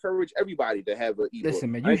 I encourage everybody to have an ebook.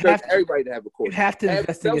 Listen, man, everybody to have a course. You have to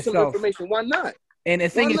invest in yourself. Some information. Why not? And the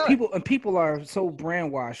thing is, people are so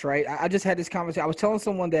brainwashed, right? I just had this conversation. I was telling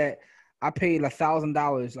someone that I paid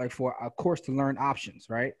 $1,000 like for a course to learn options,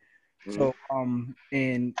 right? Mm-hmm. So,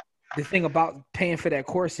 and the thing about paying for that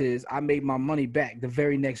course is I made my money back the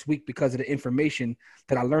very next week because of the information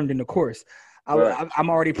that I learned in the course. I'm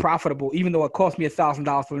already profitable, even though it cost me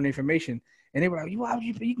 $1,000 for the information. And they were like,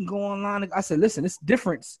 you can go online. I said, listen, it's the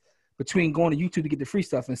difference between going to YouTube to get the free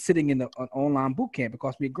stuff and sitting in an online boot camp. It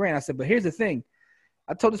cost me $1,000. I said, but here's the thing.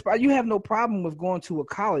 I told this, you have no problem with going to a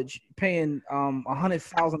college paying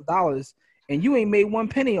 $100,000 and you ain't made one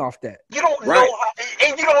penny off that. You don't know,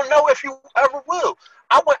 and you don't know if you ever will.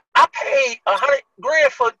 I paid $100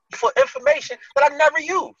 grand for information that I never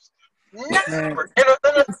used. Never,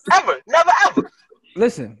 never ever.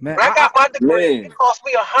 Listen, man. When I got my degree, it cost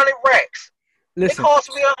me 100 racks. Listen, it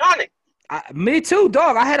cost me 100. Me too,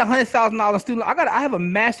 dog. I had $100,000 student. I have a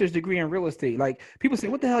master's degree in real estate. Like people say,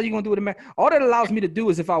 what the hell are you gonna do with a master? All that allows me to do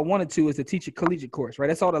is, if I wanted to, is to teach a collegiate course, right?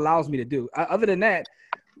 That's all it allows me to do. Other than that,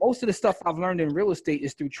 most of the stuff I've learned in real estate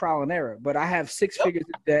is through trial and error. But I have six figures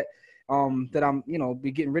that I'm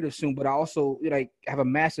be getting rid of soon. But I also have a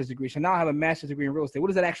master's degree. So now I have a master's degree in real estate. What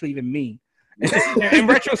does that actually even mean? In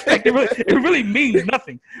retrospect, it really means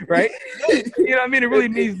nothing, right? You know what I mean? It really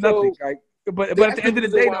means nothing, right? But at the end of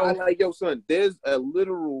the day, though, I'm like, yo, son, there's a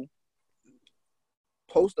literal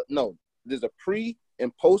there's a pre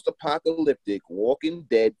and post-apocalyptic Walking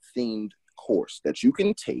Dead themed course that you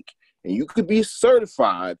can take, and you could be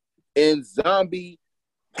certified in zombie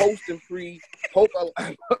post and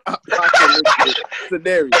pre-apocalyptic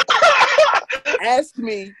scenario. Ask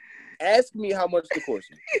me how much the course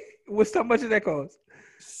is. How much does that cost?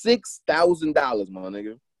 $6,000, my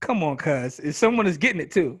nigga. Come on, cuz. If someone is getting it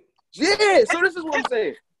too. Yeah, so this is what I'm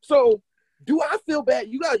saying. So, do I feel bad?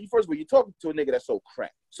 First of all, you're talking to a nigga that's so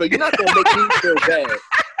crack. So you're not gonna make me feel bad.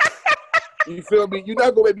 You feel me? You're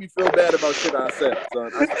not gonna make me feel bad about shit I said, son.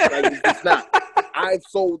 It's not. I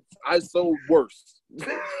sold worse.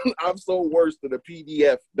 I've sold worse than a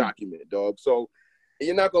PDF document, dog. So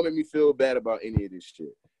you're not gonna make me feel bad about any of this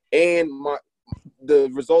shit. And the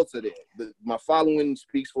results of it. My following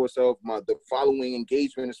speaks for itself. The following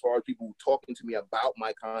engagement, as far as people talking to me about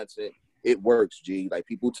my content, it works. G, like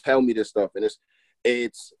people tell me this stuff, and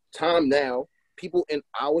it's time now. People in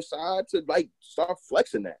our side to start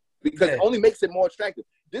flexing that, because it only makes it more attractive.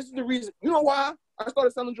 This is the reason. You know why I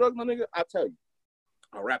started selling drugs, my nigga? I'll tell you.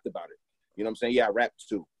 I rapped about it. You know what I'm saying? Yeah, I rapped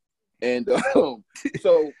too. And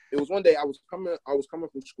so it was one day I was coming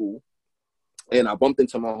from school. And I bumped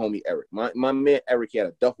into my homie Eric. My man Eric, he had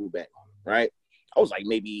a duffel bag, right? I was like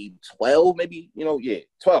maybe 12,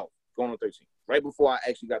 12, going on 13, right before I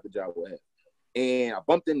actually got the job with him. And I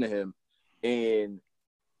bumped into him, and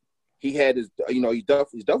he had his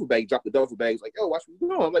duffel bag. He dropped the duffel bag. He's like, yo, watch what you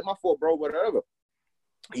doing? I'm like, my fault, bro, whatever.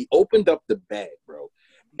 He opened up the bag, bro.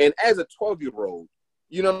 And as a 12-year-old,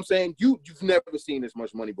 you know what I'm saying? You've never seen this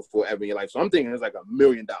much money before ever in your life. So I'm thinking it's like $1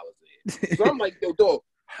 million there. So I'm like, yo, dog,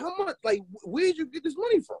 how much, where did you get this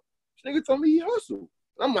money from? This nigga told me he hustled.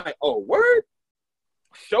 I'm like, oh, word?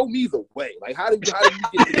 Show me the way. Like, how did you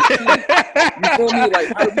get to this shit? You feel me? Like,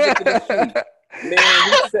 how did you get to this shit?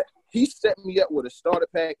 Man, he set me up with a starter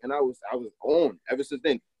pack, and I was on ever since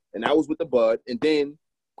then. And I was with the bud. And then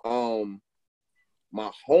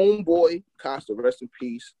my homeboy, Costa, rest in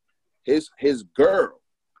peace, his girl,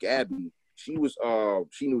 Gabby, she knew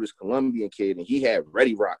this Colombian kid, and he had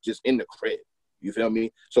Ready Rock just in the crib. You feel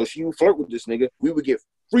me? So she would flirt with this nigga. We would get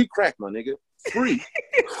free crack, my nigga. Free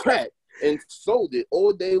crack. And sold it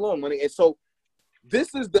all day long, money. And so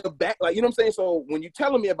this is the back, you know what I'm saying? So when you're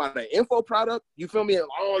telling me about an info product, you feel me?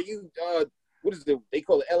 Oh, what is it? They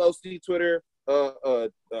call it LLC Twitter,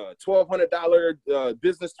 $1,200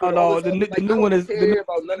 business Oh Twitter. All no, this the other, new one is the new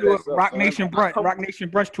about none of that stuff, Rock son. Nation Brunch, Rock Nation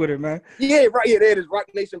Brunch Twitter, man. Yeah, right. Yeah, that is Rock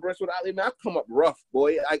Nation Brunch Twitter. I come up rough,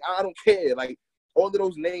 boy. Like I don't care. Like all of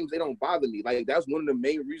those names, they don't bother me. Like that's one of the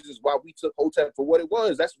main reasons why we took Hotep for what it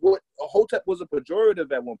was. That's what Hotep was, a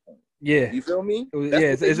pejorative at one point. Yeah, you feel me? it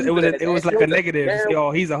was, it was like a Hotep. negative.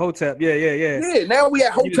 Now, He's a Hotep. Yeah. yeah. Now we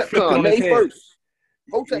at He just Hotep flipped it Con on his May head. 1st.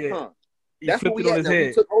 Hotep Yeah. Con. He That's what flipped it we on at his now. head.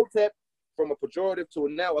 We took Hotep from a pejorative to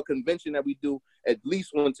now a convention that we do at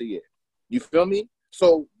least once a year. You feel me?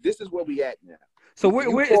 So this is where we at now. So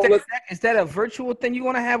where is that a virtual thing you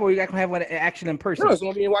want to have, or you guys gonna have an action in person? No, it's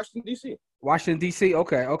gonna be in Washington D.C. Washington D.C.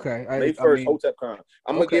 Okay. May 1st, Hotep Con.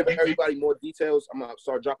 I'm gonna give everybody more details. I'm gonna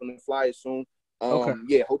start dropping the flyers soon.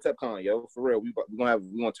 Yeah, Hotep Con, yo, for real. We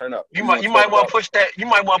gonna turn up. You might want to push that. You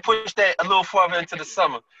might want to push that a little further into the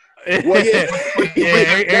summer. Well, yeah,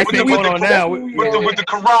 everything going on now with the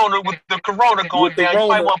corona going down. You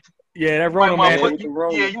might want. Yeah, that Rona, man.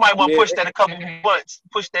 You might want to push that a couple months.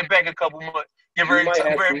 Push that back a couple months. Give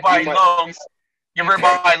everybody lungs. Give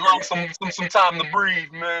everybody lungs some time to breathe,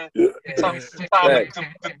 man. Some time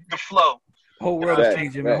to flow. Whole world is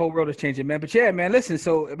changing, man. Whole world is changing, man. But yeah, man, listen.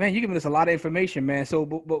 So, man, you giving us a lot of information, man. So,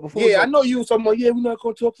 but before I know you. Someone, we're not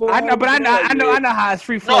gonna talk for. I know, but I know how it's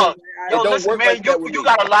free flow. No, listen, man. You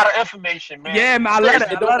got a lot of information, man. Yeah, man. I love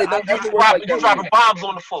it. You dropping bombs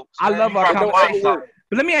on the folks. I love our conversation.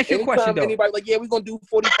 But let me ask you a question, though. Anybody like, we're gonna do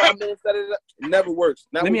 45 minutes. It never works.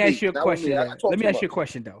 Let me ask you a question. Let me ask you a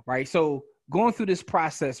question, though. Right. So, going through this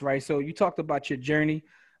process, right? So, you talked about your journey.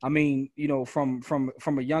 I mean, from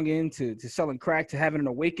a young end to selling crack, to having an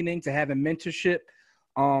awakening, to having mentorship.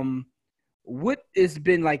 What has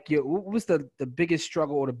been like what was the biggest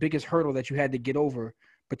struggle or the biggest hurdle that you had to get over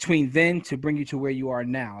between then to bring you to where you are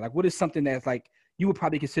now? Like, what is something that's like you would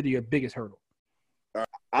probably consider your biggest hurdle?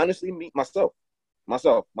 Honestly, myself,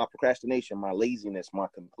 my procrastination, my laziness, my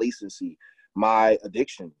complacency, my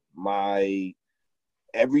addiction, my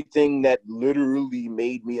everything that literally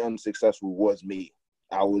made me unsuccessful was me.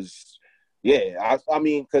 I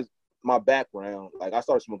mean, because my background, like I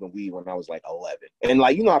started smoking weed when I was like 11. And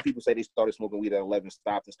like, you know how people say they started smoking weed at 11,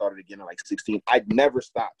 stopped and started again at like 16. I never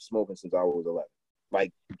stopped smoking since I was 11,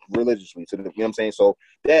 like religiously, you know what I'm saying? So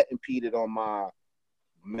that impeded on my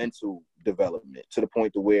mental development to the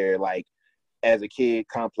point to where like, as a kid,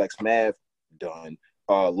 complex math done,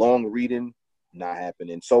 long reading, not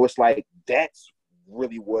happening. So it's like, that's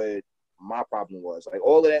really what my problem was. Like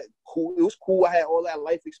all of that cool, it was cool. I had all that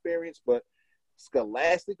life experience, but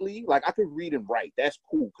scholastically, like I could read and write. That's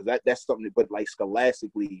cool because that's something. But like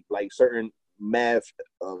scholastically, like certain math,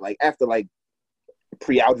 like after like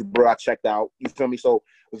pre-algebra, I checked out. You feel me? So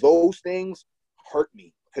those things hurt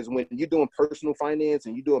me because when you're doing personal finance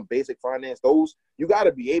and you're doing basic finance, those you got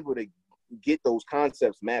to be able to get those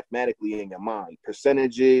concepts mathematically in your mind,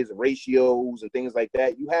 percentages, ratios, and things like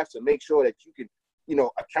that. You have to make sure that you can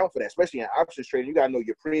account for that, especially in options trading. You got to know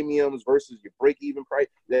your premiums versus your break-even price.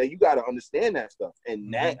 Yeah, you got to understand that stuff.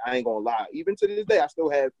 And that, I ain't going to lie, even to this day, I still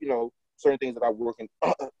have, certain things that I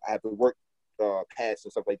have to work past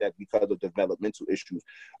and stuff like that because of developmental issues.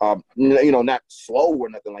 Not slow or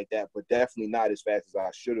nothing like that, but definitely not as fast as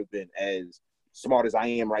I should have been. As smart as I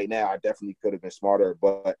am right now, I definitely could have been smarter.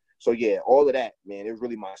 But so yeah, all of that, man, it was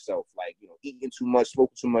really myself. Like, eating too much,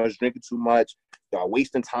 smoking too much, drinking too much,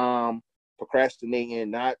 wasting time, procrastinating,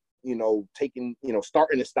 not, taking,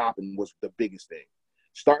 starting and stopping was the biggest thing.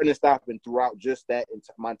 Starting and stopping throughout just that,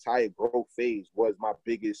 my entire growth phase was my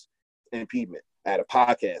biggest impediment. I had a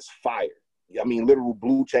podcast, fire. I mean, literal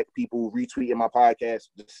blue check people retweeting my podcast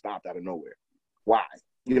just stopped out of nowhere. Why?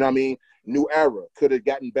 You know what I mean? New Era could have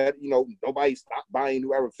gotten better. Nobody stopped buying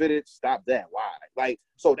New Era fitted. Stop that. Why? Like,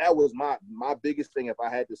 so that was my biggest thing. If I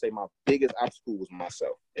had to say, my biggest obstacle was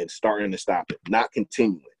myself and starting to stop it, not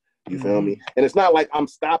continuing. You feel me? And it's not like I'm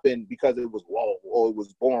stopping because it was low or it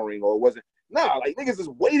was boring or it wasn't. Nah, like niggas is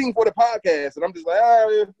waiting for the podcast, and I'm just like,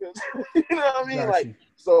 you know what I mean? Like,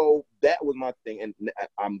 so that was my thing, and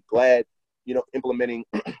I'm glad, implementing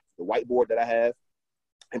the whiteboard that I have,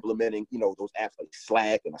 implementing, those apps like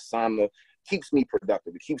Slack and Asana keeps me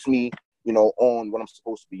productive. It keeps me, on what I'm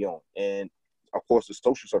supposed to be on, and of course the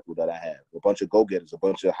social circle that I have, a bunch of go-getters, a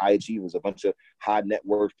bunch of high achievers, a bunch of high net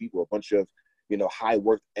worth people, a bunch of high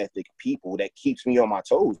work ethic people that keeps me on my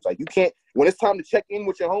toes. Like, you can't, when it's time to check in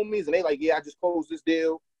with your homies and they like, yeah, I just closed this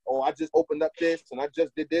deal, or I just opened up this and I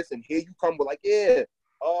just did this, and here you come with like, yeah,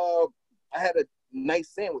 I had a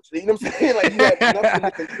nice sandwich. You know what I'm saying? Like, you had nothing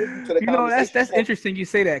to contribute to the conversation. That's interesting you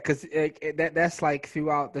say that, because that's like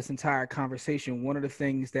throughout this entire conversation, one of the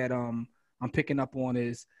things that I'm picking up on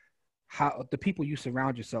is how the people you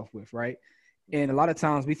surround yourself with, right? And a lot of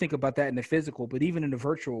times we think about that in the physical, but even in the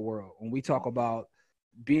virtual world, when we talk about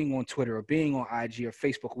being on Twitter or being on IG or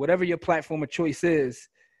Facebook, whatever your platform of choice is,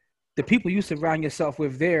 the people you surround yourself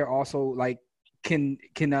with there also like can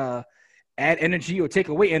add energy or take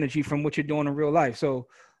away energy from what you're doing in real life. So,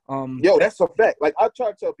 yo, that's a fact. Like I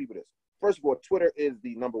try to tell people this. First of all, Twitter is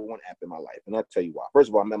the number one app in my life, and I'll tell you why. First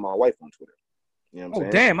of all, I met my wife on Twitter. You know what I'm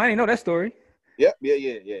saying? Damn, I didn't know that story. Yep,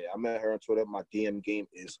 yeah. I met her on Twitter. My DM game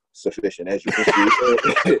is sufficient, as you can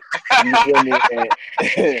see. You feel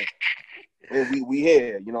me? And we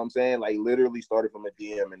here, you know what I'm saying? Like literally started from a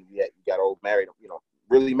DM, and we got old married, you know,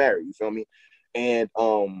 really married. You feel me? And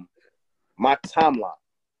my timeline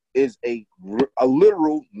is a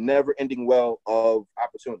literal never-ending well of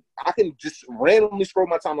opportunity. I can just randomly scroll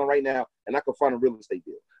my timeline right now, and I can find a real estate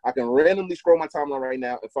deal. I can randomly scroll my timeline right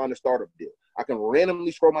now and find a startup deal. I can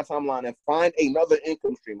randomly scroll my timeline and find another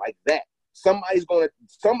income stream like that. Somebody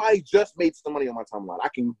just made some money on my timeline. I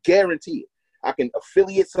can guarantee it. I can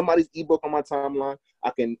affiliate somebody's ebook on my timeline.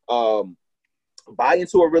 I can buy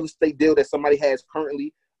into a real estate deal that somebody has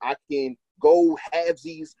currently. I can go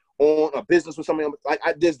halvesies on a business with somebody. Like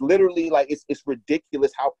I just literally like it's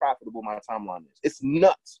ridiculous how profitable my timeline is. It's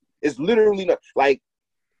nuts. It's literally nuts. Like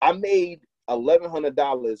I made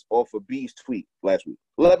 $1,100 off of B's tweet last week.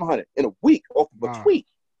 $1,100 in a week off of a tweet.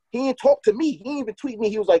 He didn't talk to me. He didn't even tweet me.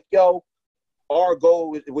 He was like, "Yo, our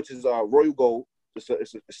goal, which is Royal Gold, it's a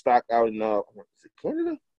stock out in is it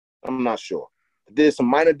Canada? I'm not sure. Did some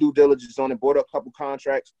minor due diligence on it. Bought a couple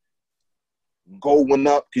contracts. Gold went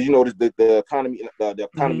up because you know the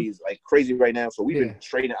economy is like crazy right now. So we've been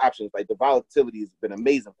trading options. Like the volatility has been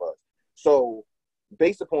amazing for us. So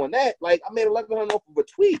based upon that, like I made $1,100 off of a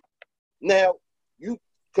tweet. Now you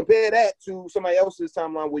compare that to somebody else's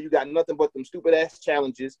timeline where you got nothing but them stupid ass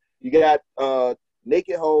challenges. You got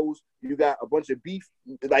naked hoes. You got a bunch of beef,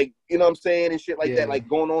 like you know what I'm saying, and shit like that, like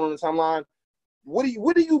going on the timeline. What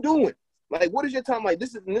are you doing? Like, what is your timeline?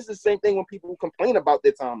 This is the same thing when people complain about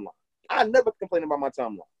their timeline. I never complain about my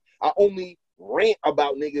timeline. I only rant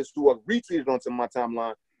about niggas who are retweeted onto my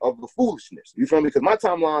timeline of the foolishness. You feel me? Because my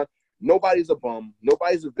timeline, nobody's a bum,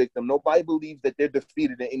 nobody's a victim, nobody believes that they're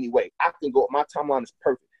defeated in any way. I can go. My timeline is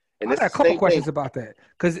perfect. And I got a couple questions about that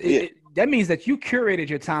because that means that you curated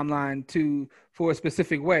your timeline for a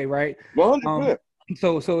specific way, right? 100%.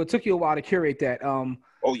 So it took you a while to curate that.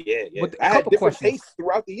 Oh yeah. But I had different tastes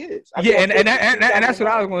throughout the years. And that's what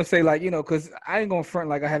I was going to say. Like because I ain't going to front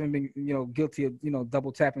like I haven't been guilty of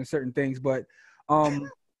double tapping certain things, but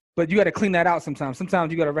you got to clean that out sometimes.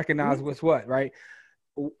 Sometimes you got to recognize what's what, right?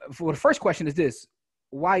 For the first question is this.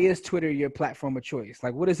 Why is Twitter your platform of choice?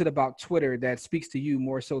 Like, what is it about Twitter that speaks to you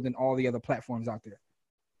more so than all the other platforms out there?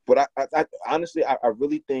 But I honestly, I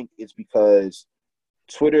really think it's because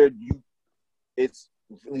Twitter, it's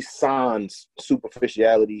really sans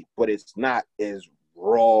superficiality, but it's not as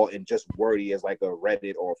raw and just wordy as like a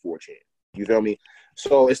Reddit or a 4chan. You feel me?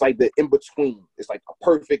 So it's like the in-between. It's like a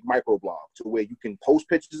perfect microblog to where you can post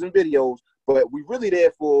pictures and videos, but we're really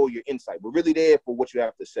there for your insight. We're really there for what you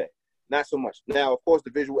have to say. Not so much. Now, of course,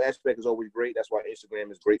 the visual aspect is always great. That's why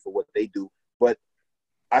Instagram is great for what they do. But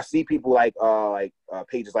I see people like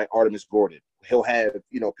pages like Artemis Gordon. He'll have,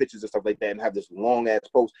 pictures and stuff like that and have this long ass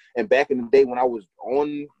post. And back in the day when I was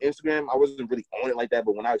on Instagram, I wasn't really on it like that.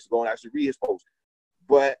 But when I was going, I actually read his posts.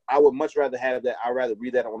 But I would much rather have that. I'd rather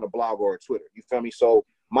read that on a blog or a Twitter. You feel me? So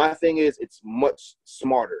my thing is it's much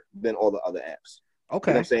smarter than all the other apps.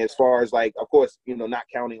 Okay. You know what I'm saying? As far as like, of course, not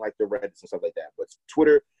counting like the Reddits and stuff like that. But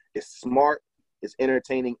Twitter, it's smart, it's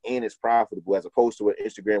entertaining, and it's profitable as opposed to an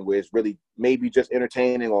Instagram where it's really maybe just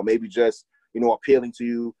entertaining or maybe just, appealing to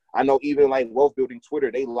you. I know even like wealth building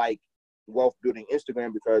Twitter, they like wealth building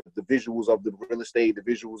Instagram because the visuals of the real estate, the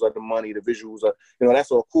visuals of the money, the visuals of,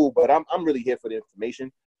 that's all cool. But I'm really here for the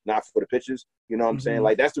information, not for the pictures. You know what I'm saying?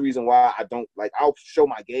 Like that's the reason why I don't like, I'll show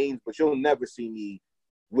my gains, but you'll never see me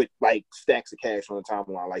with like stacks of cash on the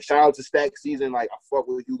timeline. Like shout out to Stack Season, like I fuck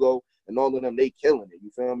with Hugo and all of them, they killing it.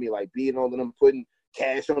 You feel me? Like being all of them putting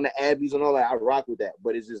cash on the Abbeys and all that, I rock with that.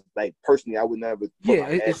 But it's just like personally, I would never.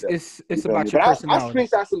 It's about your personality. I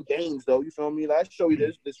screenshot some games though. You feel me? Like I show you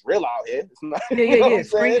this real out here. It's not,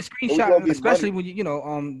 Screenshot, especially when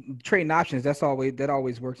you trading options. That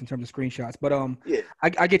always works in terms of screenshots. But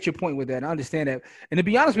I get your point with that. I understand that. And to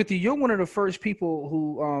be honest with you, you're one of the first people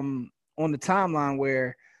who on the timeline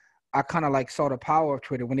where I kind of like saw the power of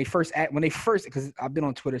Twitter when they first, because I've been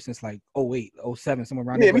on Twitter since like 08, 07, somewhere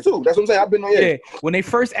around there. Yeah, me too. That's what I'm saying. I've been on. Yeah, when they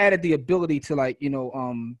first added the ability to like,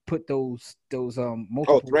 put those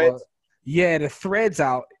multiple threads. The threads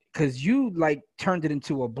out because you like turned it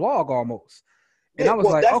into a blog almost. And I was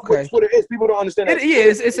like, that's okay. what Twitter is. People don't understand that.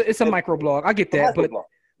 It's a microblog. I get that,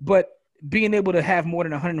 but being able to have more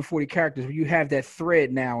than 140 characters, where you have that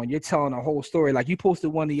thread now, and you're telling a whole story. Like you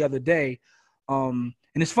posted one the other day, and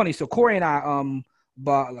it's funny. So Corey and I,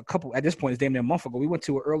 about at this point, it's damn near a month ago, we went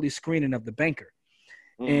to an early screening of The Banker,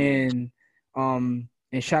 and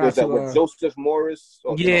shout out to Joseph Morris.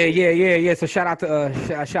 Yeah. So shout out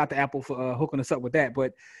to Apple for hooking us up with that,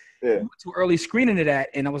 but. Yeah. We went to early screening of that,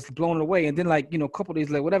 and I was blown away. And then, like, a couple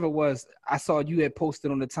days later, whatever it was, I saw you had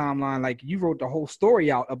posted on the timeline, like you wrote the whole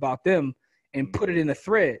story out about them and put it in a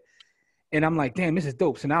thread. And I'm like, damn, this is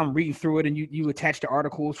dope. So now I'm reading through it, and you attach the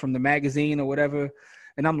articles from the magazine or whatever.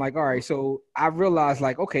 And I'm like, all right. So I realized,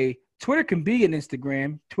 like, okay, Twitter can be an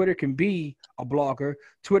Instagram. Twitter can be a blogger.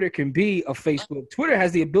 Twitter can be a Facebook. Twitter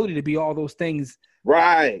has the ability to be all those things.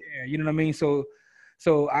 Right. Yeah, you know what I mean? So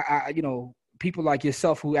I people like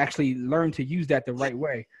yourself who actually learn to use that the right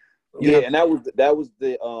way. You know? And that was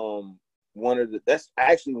the that's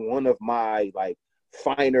actually one of my like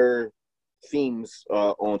finer themes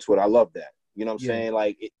on Twitter. I love that. You know what I'm saying?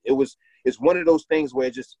 Like it's one of those things where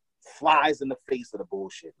it just flies in the face of the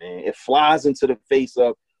bullshit, man. It flies into the face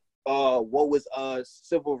of what was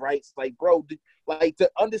civil rights. Like, bro, like to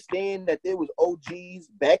understand that there was OGs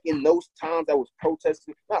back in those times that was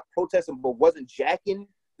not protesting, but wasn't jacking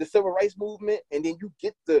the civil rights movement, and then you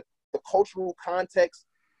get the cultural context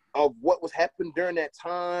of what was happening during that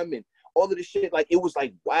time and all of this shit. Like, it was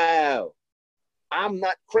like, wow, I'm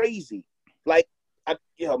not crazy. Like,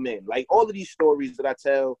 man, like all of these stories that I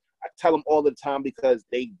tell them all the time because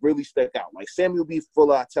they really stick out. Like Samuel B.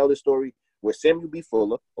 Fuller, I tell this story where Samuel B.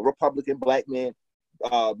 Fuller, a Republican black man,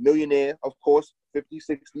 millionaire, of course, 50s,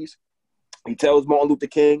 60s, he tells Martin Luther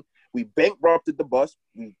King, we bankrupted the bus,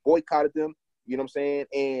 we boycotted them, you know what I'm saying?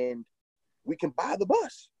 And we can buy the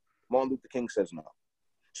bus. Martin Luther King says no.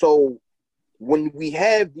 So when we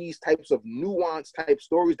have these types of nuanced type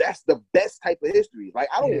stories, that's the best type of history. Like,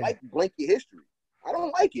 I don't like blanket history. I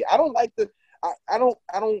don't like it. I don't like I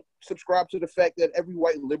don't subscribe to the fact that every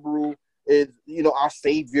white liberal is, our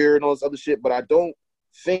savior and all this other shit, but I don't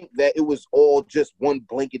think that it was all just one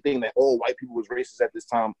blanket thing, that all white people was racist at this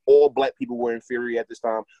time, all black people were inferior at this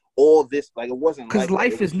time, all this, like, it wasn't because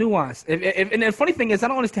life is nuanced. And the funny thing is, I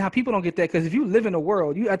don't understand how people don't get that, because if you live in a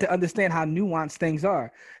world, you have to understand how nuanced things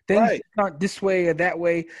are. Things aren't this way or that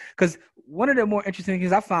way. Because one of the more interesting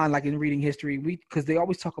things I find, like in reading history, because they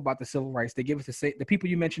always talk about the civil rights. They give us the people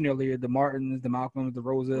you mentioned earlier, the Martins, the Malcolms, the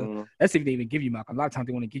Rosa. Mm-hmm. That's if they even give you Malcolm. A lot of times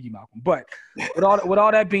they want to give you Malcolm. But with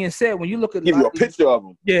all that being said, when you look at give you a picture of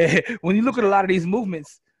them. Yeah, when you look at a lot of these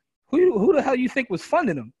movements, who the hell you think was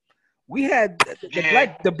funding them? We had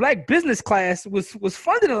the black business class was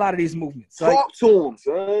funding a lot of these movements. Talk to them,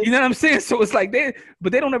 son. You know what I'm saying? So it's like they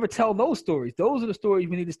don't ever tell those stories. Those are the stories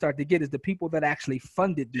we need to start to get, is the people that actually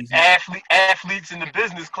funded these athletes in the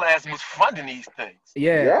business class was funding these things.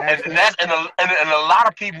 Yeah. And a lot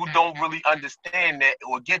of people don't really understand that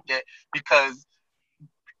or get that, because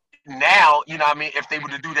now, you know what I mean, if they were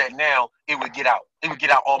to do that now, it would get out. It would get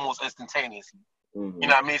out almost instantaneously. Mm-hmm. You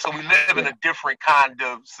know what I mean? So we live in a different kind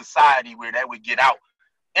of society where that would get out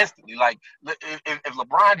instantly. Like if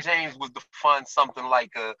LeBron James was to fund something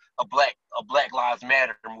like a Black Lives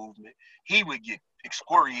Matter movement, he would get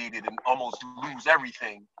excoriated and almost lose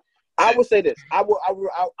everything. I would say this.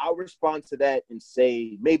 I'll respond to that and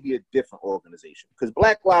say maybe a different organization, because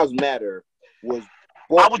Black Lives Matter was.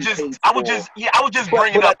 I would just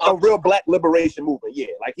bring it up. A real Black liberation movement,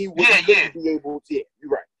 like he would be able to.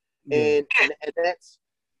 You're right. And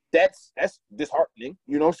that's disheartening,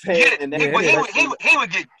 you know what I'm saying? And he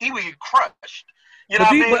would get crushed. You know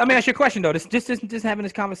what I mean? But let me ask you a question though. Just having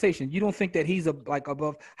this conversation, you don't think that he's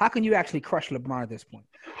above? How can you actually crush LeBron at this point?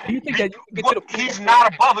 Do you think that he's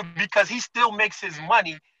not above it because he still makes his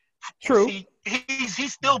money? True.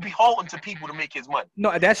 He's still beholden to people to make his money.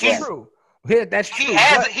 No, that's true. Yeah, that's true.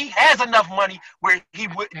 He has enough money where he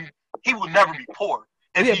would never be poor.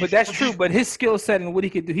 But that's true. But his skill set and what he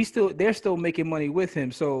could do, they're still making money with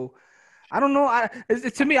him. So I don't know.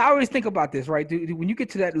 To me, I always think about this, right? When you get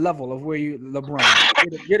to that level of where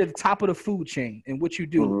LeBron, you're at the top of the food chain in what you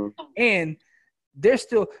do, and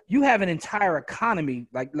you have an entire economy.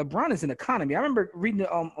 Like LeBron is an economy. I remember reading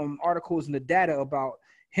articles and the data about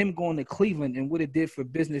him going to Cleveland and what it did for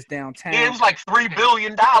business downtown. Yeah, it was like $3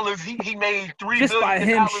 billion. He made $3 billion just by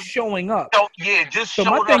him showing up. So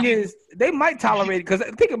my thing is, they might tolerate it, because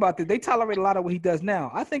think about this. They tolerate a lot of what he does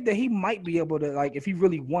now. I think that he might be able to, like, if he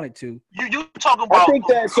really wanted to. You talking about? I think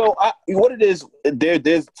that. So what it is,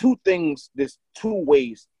 there's two things. There's two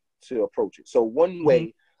ways to approach it. So one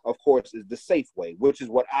way, of course, is the safe way, which is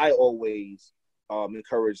what I always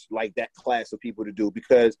encourage like that class of people to do,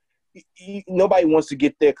 because nobody wants to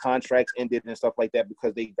get their contracts ended and stuff like that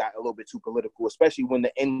because they got a little bit too political, especially when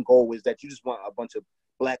the end goal is that you just want a bunch of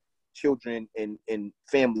Black children and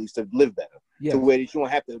families to live better, to where you don't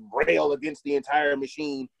have to rail against the entire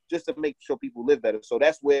machine just to make sure people live better. So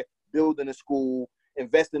that's where building a school,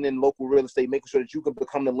 investing in local real estate, making sure that you can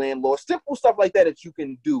become the landlord, simple stuff like that you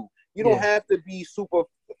can do. You don't have to be super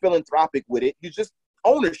philanthropic with it. You just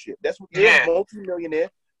ownership. That's what you're a multi-millionaire.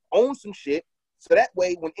 Own some shit. So that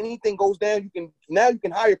way, when anything goes down, you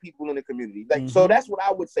can hire people in the community. Like, so that's what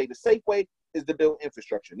I would say. The safe way is to build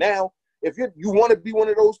infrastructure. Now, if you want to be one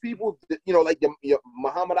of those people, you know, like your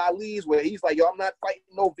Muhammad Ali's, where he's like, yo, I'm not fighting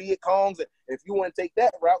no Viet Congs. And if you want to take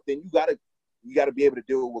that route, then you gotta be able to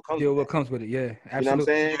deal with what comes with it. Yeah, absolutely. You know what I'm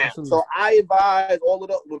saying? Absolutely. So I advise all of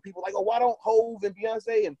the, when people like, oh, why don't Hove and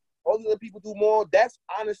Beyonce and all the other people do more? That's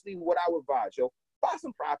honestly what I would advise, yo. Buy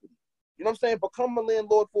some property. You know what I'm saying? Become a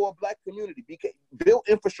landlord for a Black community. Build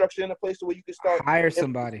infrastructure in a place where you can start. Hire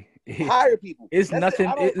somebody. Hire people. It's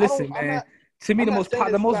nothing. Listen, man. To me, the most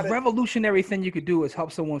revolutionary thing you could do is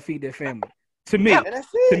help someone feed their family. To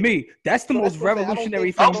me, that's the most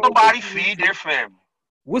revolutionary thing. Help somebody feed their family.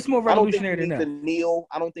 What's more revolutionary than that?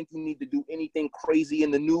 I don't think you need to do anything crazy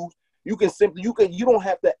in the news. You can simply, you don't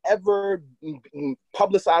have to ever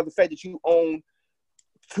publicize the fact that you own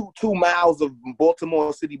 2 miles of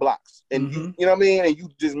Baltimore city blocks, and you know what I mean, and you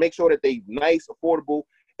just make sure that they nice, affordable,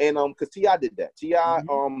 and because T.I. did that. T.I.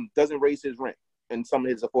 Doesn't raise his rent in some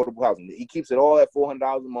of his affordable housing. He keeps it all at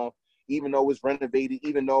 $400 a month, even though it's renovated,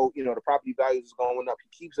 even though, you know, the property values is going up.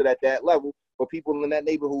 He keeps it at that level, but people in that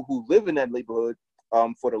neighborhood who live in that neighborhood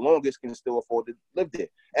for the longest can still afford to live there.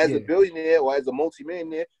 As a billionaire or as a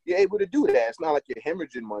multimillionaire, you're able to do that. It's not like you're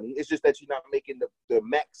hemorrhaging money. It's just that you're not making the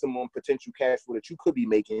maximum potential cash flow that you could be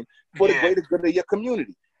making for the greater good of your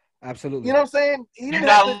community. Absolutely. You know what I'm saying? You're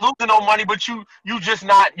not losing no money, but you're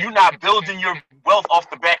not building your wealth off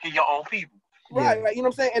the back of your own people. Right. You know what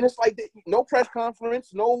I'm saying? And it's like no press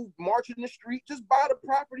conference, no march in the street. Just buy the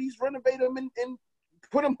properties, renovate them, and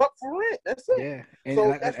put them up for rent. That's it. Yeah. And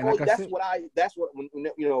so that's what when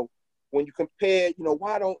you know, when you compare, you know,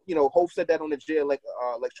 why don't, you know, Hope said that on the Jail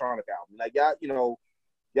Electronic album. Like, y'all, you know,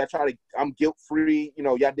 y'all try to, I'm guilt free, you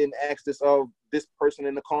know, y'all didn't ask this of this person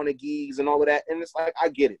in the Carnegies and all of that. And it's like, I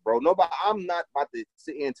get it, bro. I'm not about to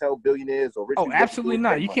sit here and tell billionaires or rich people. Oh, absolutely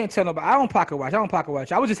not. You can't tell nobody. I don't pocket watch.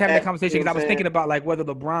 I was just having that conversation because I was thinking about like whether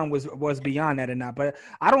LeBron was beyond that or not. But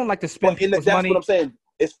I don't like to spend people's money. That's what I'm saying.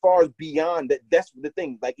 As far as beyond that, that's the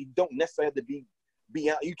thing. Like, you don't necessarily have to be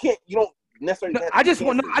beyond. You don't necessarily. No, I just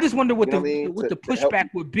wonder what the pushback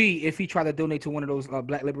would be if he tried to donate to one of those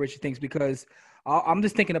Black liberation things. Because I'm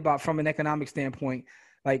just thinking about from an economic standpoint,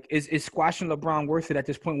 like is squashing LeBron worth it at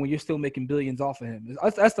this point when you're still making billions off of him?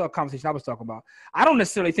 That's the conversation I was talking about. I don't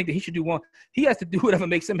necessarily think that he should do one. He has to do whatever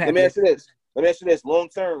makes him happy. Let me ask you this. Long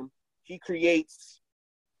term, he creates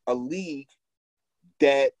a league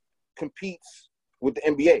that competes with the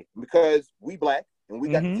NBA, because we Black and we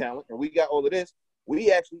got the talent and we got all of this.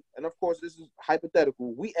 We actually, and of course this is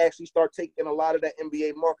hypothetical, we actually start taking a lot of that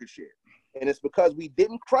NBA market share. And it's because we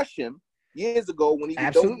didn't crush him years ago when he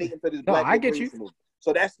was donating to this Black. I get you. Movement.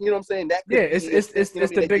 So that's, you know what I'm saying? That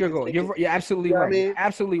it's the bigger goal. You're absolutely right. I mean?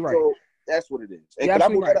 Absolutely right. So that's what it is. And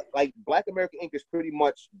like Black America Inc. is pretty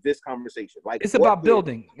much this conversation. Like, it's about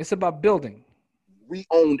building. It's about building. We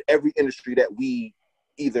owned every industry that we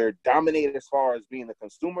either dominate as far as being the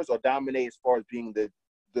consumers or dominate as far as being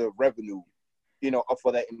the revenue, you know,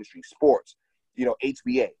 for that industry. Sports, you know,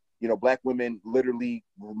 HBA, you know, Black women literally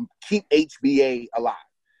keep HBA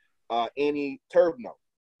alive. Annie Turbno,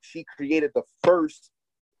 she created the first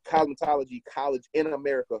cosmetology college in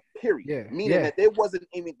America, period. Meaning that there wasn't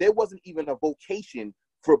even a vocation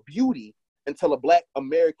for beauty until a Black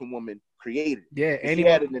American woman created it. Yeah, she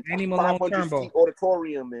had an 500-seat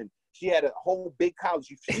auditorium, and she had a whole big college.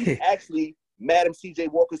 She's actually Madam C.J.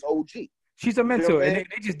 Walker's OG. She's a mentor, and they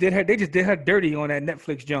just did her dirty on that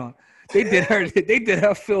Netflix, John. They did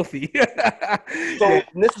her filthy. So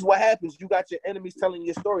this is what happens. You got your enemies telling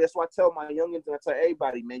your story. That's why I tell my youngins and I tell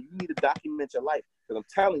everybody, man, you need to document your life, because I'm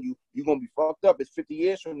telling you, you're gonna be fucked up. It's 50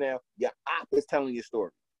 years from now. Your op is telling your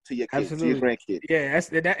story to your kids, to your grandkids. Yeah,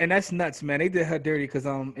 that's nuts, man. They did her dirty because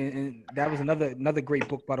and that was another great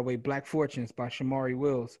book, by the way, Black Fortunes by Shamari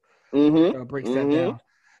Wills. Breaks that down.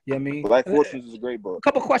 Yeah, I mean, Black Fortunes is a great book. A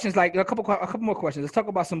couple questions, like a couple more questions. Let's talk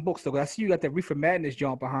about some books though. I see you got that Reefer Madness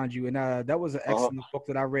jump behind you, and that was an excellent book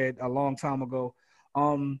that I read a long time ago.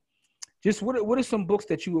 Just what are some books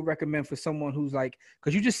that you would recommend for someone who's like,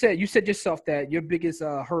 because you said yourself that your biggest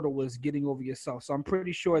hurdle was getting over yourself. So I'm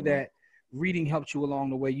pretty sure that reading helped you along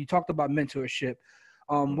the way? You talked about mentorship.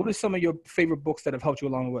 What are some of your favorite books that have helped you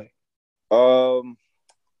along the way?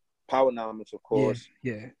 Powernomics, of course.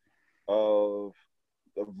 Yeah.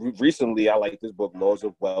 Recently, I like this book, Laws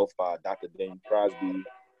of Wealth by Dr. Daniel Crosby.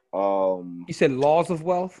 You said Laws of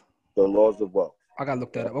Wealth? The Laws of Wealth. I gotta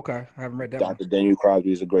look that up. Okay, I haven't read that. Dr. Daniel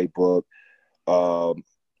Crosby is a great book.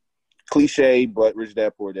 Cliche, but Rich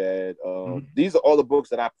Dad Poor Dad. These are all the books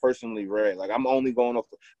that I personally read. Like, I'm only going off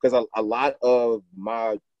because a lot of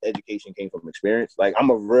my education came from experience. Like, I'm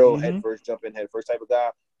a real head first type of guy.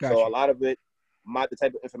 Gotcha. So a lot of it, the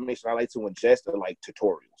type of information I like to ingest are like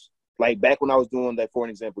tutorials. Like, back when I was doing that, for an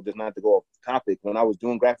example, just not to go off the topic, when I was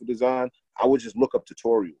doing graphic design, I would just look up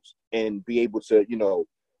tutorials and be able to,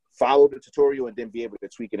 follow the tutorial and then be able to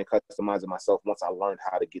tweak it and customize it myself once I learned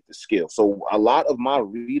how to get the skill. So a lot of my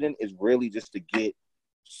reading is really just to get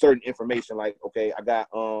certain information. Like, okay, I got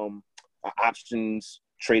an options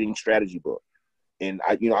trading strategy book, and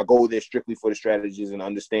I go there strictly for the strategies and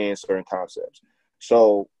understand certain concepts.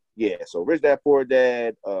 So yeah, so Rich Dad Poor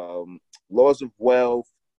Dad, Laws of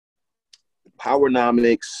Wealth,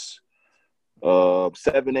 Powernomics,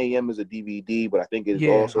 7 a.m. is a DVD, but I think it's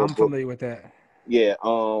also I'm familiar with that. Yeah,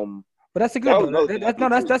 but that's a good one.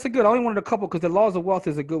 That's a good. I only wanted a couple because the Laws of Wealth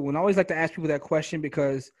is a good one. I always like to ask people that question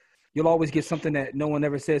because you'll always get something that no one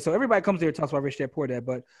ever says. So everybody comes here and talks about Rich Dad Poor Dad,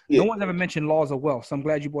 but no one's ever mentioned Laws of Wealth. So I'm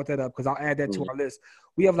glad you brought that up because I'll add that to our list.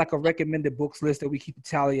 We have like a recommended books list that we keep a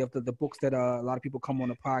tally of the books that a lot of people come on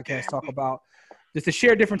the podcast talk about, just to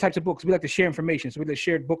share different types of books. We like to share information, so we like to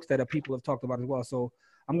share books that people have talked about as well. So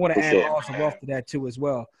I'm going to add Laws of Wealth to that too as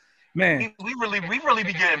well. Man, we really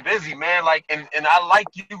be getting busy, man. Like, and I like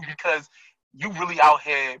you because you really out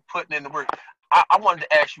here putting in the work. I wanted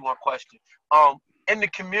to ask you one question. In the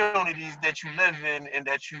communities that you live in and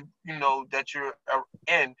that that you're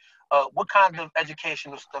in, what kind of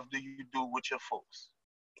educational stuff do you do with your folks?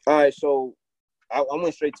 All right, so I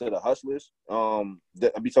went straight to the hustlers. I'll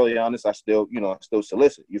be totally honest. I still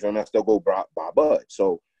solicit. You feel me? I still go buy bud.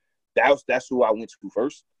 So that's who I went to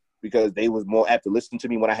first, because they was more apt to listen to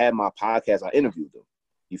me. When I had my podcast, I interviewed them.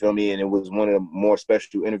 You feel me? And it was one of the more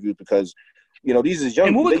special interviews because, these is young.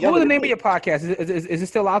 And what was the name of your podcast? Is it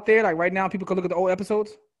still out there? Like right now, people can look at the old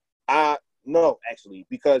episodes? No, actually,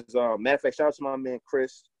 because matter of fact, shout out to my man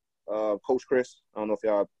Chris, Coach Chris. I don't know if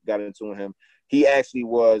y'all got into him. He actually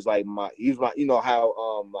was like he was my,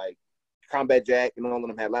 how like Combat Jack and all of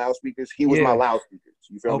them had loudspeakers. He was my loudspeakers.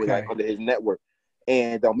 You feel me? Like under his network.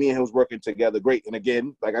 And me and him was working together great. And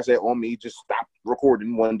again, like I said, on me, just stopped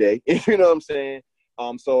recording one day. You know what I'm saying?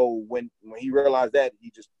 So when he realized that,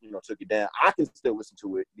 he just, took it down. I can still listen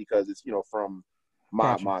to it because it's, from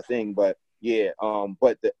my thing. But yeah,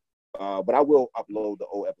 but I will upload the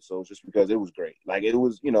old episodes just because it was great. Like it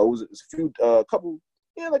was, it was a couple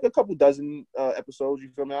dozen episodes.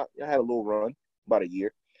 You feel me? I had a little run, about a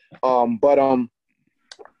year.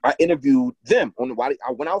 I interviewed them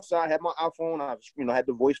I went outside, had my iPhone, I had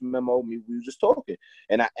the voice memo, we were just talking.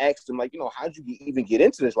 And I asked him, like, how'd you even get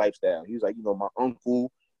into this lifestyle? He was like, my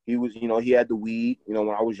uncle, he was, he had the weed, when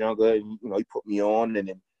I was younger, and, he put me on. And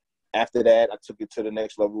then after that, I took it to the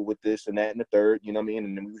next level with this and that and the third, you know what I mean?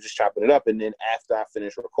 And then we were just chopping it up. And then after I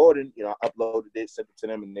finished recording, I uploaded it, sent it to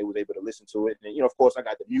them, and they was able to listen to it. And, of course, I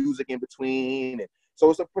got the music in between. And so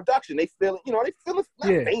it's a production. They feel it, they feel it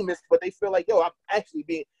not famous, but they feel like, I'm actually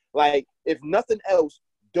being, like, if nothing else,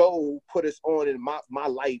 Doe put us on, and my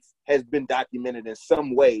life has been documented in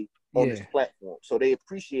some way on this platform. So they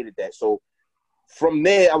appreciated that. So from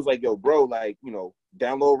there, I was like, yo, bro, like,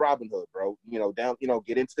 download Robinhood, bro.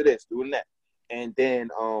 Get into this, doing that. And then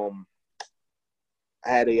I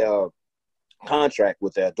had a contract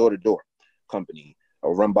with a door-to-door company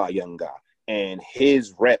run by a young guy. And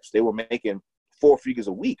his reps, they were making 4 figures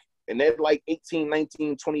a week. And they're like 18,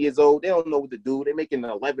 19, 20 years old. They don't know what to do. They're making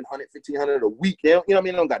 $1,100, $1,500 a week. They don't,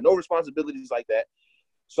 They don't got no responsibilities like that.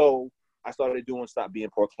 So I started doing stop being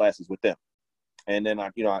poor classes with them. And then I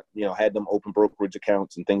had them open brokerage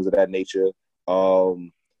accounts and things of that nature. What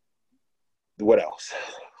else?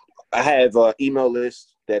 I have an email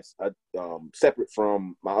list that's separate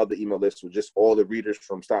from my other email list with just all the readers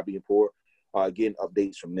from Stop Being Poor, getting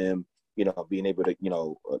updates from them, being able to,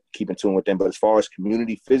 keep in tune with them. But as far as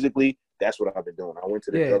community physically, that's what I've been doing. I went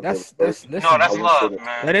to the that's love,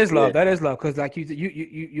 man. That is love. That is love. Because like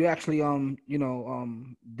you actually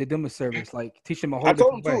did them a service, like teach them a whole. I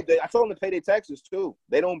told them too. I told them to pay their taxes too.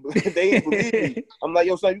 They ain't believe me. I'm like,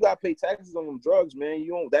 yo, son, you gotta pay taxes on them drugs, man. You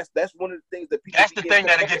don't. That's one of the things that people. That's the thing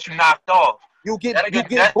that'll get you knocked off. You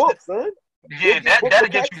get booked, son. Yeah, that'll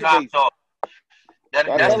get you knocked off.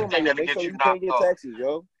 That's the thing that'll get you knocked off. Taxes,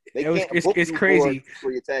 yo. It's crazy.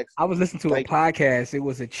 For your taxes. I was listening to a podcast. It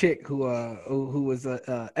was a chick who was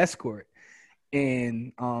a escort,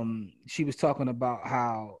 and she was talking about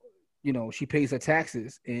how she pays her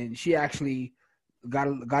taxes, and she actually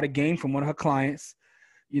got a game from one of her clients.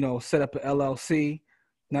 Set up an LLC.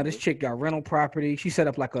 Now this chick got rental property. She set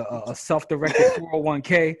up like a self-directed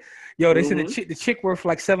 401k. Yo, they said the chick worth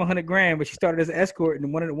like $700,000, but she started as an escort,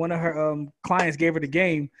 and one of her clients gave her the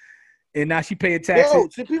game, and now she paid taxes. Yo,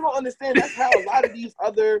 so people understand that's how a lot of these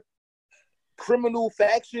other criminal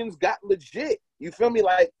factions got legit. You feel me?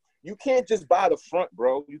 Like, you can't just buy the front,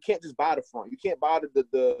 bro. You can't just buy the front. You can't buy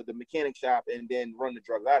the mechanic shop and then run the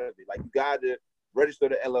drugs out of it. Like, you got to register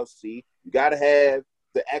the LLC. You got to have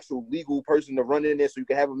the actual legal person to run in there, so you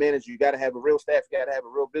can have a manager. You got to have a real staff. You got to have a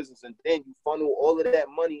real business, and then you funnel all of that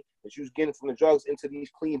money that you was getting from the drugs into these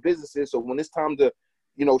clean businesses. So when it's time to,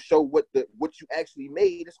 show what you actually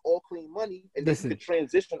made, it's all clean money, and then you can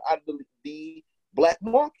transition out of the black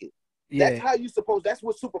market. Yeah. That's how you supposed. That's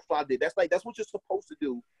what Superfly did. That's what you're supposed to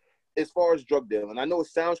do. As far as drug dealing, I know it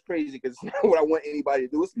sounds crazy because it's not what I want anybody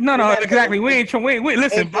to do. No, exactly. We ain't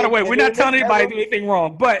listen. By the way, we're not telling anybody to do anything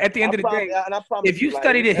wrong. But at the end of the day, if you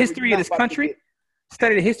study the history of this country,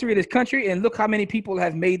 and look how many people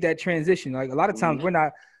have made that transition. Like, a lot of times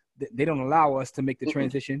they don't allow us to make the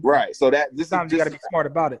transition. Right. So sometimes you got to be smart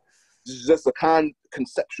about it. This is just a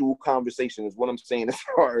conceptual conversation is what I'm saying, as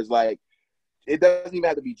far as like, it doesn't even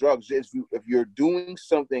have to be drugs. If you're doing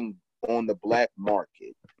something on the black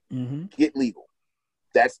market, get legal.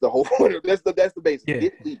 That's the whole point. That's the basic. Yeah.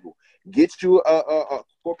 Get legal. Get you a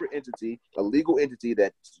corporate entity, a legal entity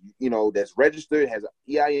that's that's registered, has an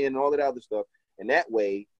EIN and all of that other stuff, and that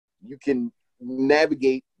way you can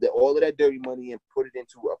navigate all of that dirty money and put it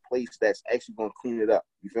into a place that's actually going to clean it up.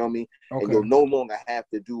 You feel me? Okay. And you'll no longer have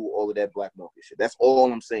to do all of that black market shit. That's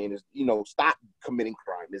all I'm saying is stop committing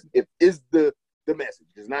crime. Is the message.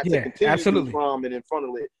 It's not to continue to do crime and then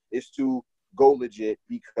funnel it. It's to go legit,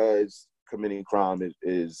 because committing crime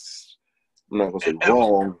is I'm not gonna say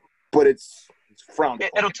wrong, but it's frowned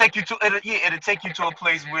upon. It'll take you to a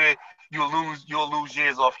place where you'll lose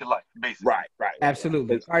years off your life, basically. Right.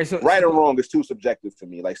 Absolutely. All right, so right or wrong is too subjective for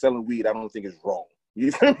me. Like, selling weed, I don't think is wrong.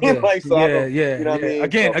 You feel me? Yeah, You know what I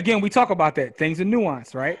mean? Again, we talk about that. Things are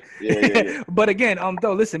nuanced, right? Yeah. But again,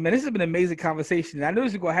 though, listen, man, this has been an amazing conversation. I know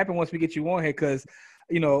this is gonna happen once we get you on here, because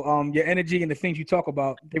your energy and the things you talk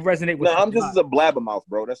about, they resonate with. No, I'm just a blabbermouth,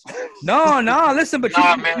 bro. That's no. Listen, but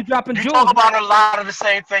you dropping jewels. You talk about a lot of the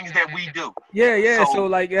same things that we do. Yeah. So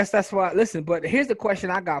like, that's why. Listen, but here's the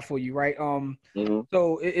question I got for you, right?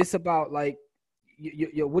 So it's about like,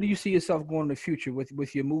 what do you see yourself going in the future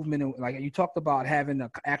with your movement? And like, you talked about having an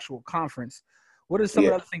actual conference. What are some of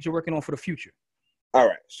the other things you're working on for the future? All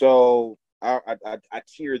right, so I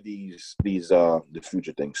tier these the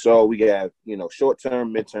future things. So we have short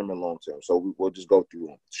term, midterm, and long term. So we'll just go through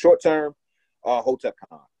them. Short term,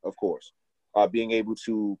 HotepCon, of course, being able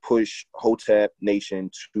to push Hotep Nation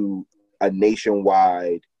to a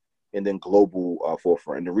nationwide and then global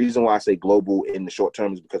forefront. And the reason why I say global in the short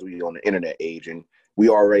term is because we're on the internet age, and we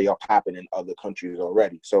already are popping in other countries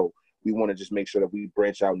already. So we want to just make sure that we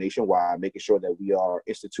branch out nationwide, making sure that we are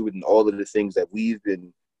instituting all of the things that we've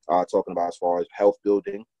been talking about as far as health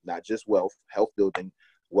building, not just wealth building,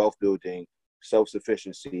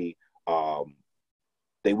 self-sufficiency.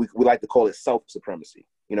 We like to call it self-supremacy.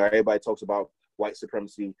 Everybody talks about white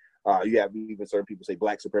supremacy. You have even certain people say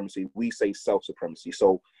black supremacy. We say self-supremacy.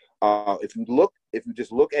 So if you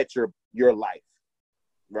just look at your life,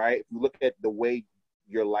 right? If you look at the way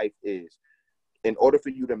your life is, in order for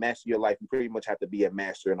you to master your life, you pretty much have to be a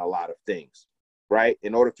master in a lot of things, right?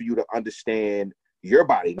 In order for you to understand your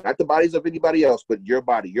body, not the bodies of anybody else, but your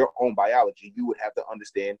body, your own biology, you would have to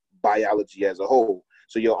understand biology as a whole.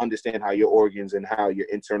 So you'll understand how your organs and how your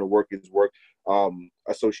internal workings work,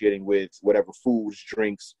 associating with whatever foods,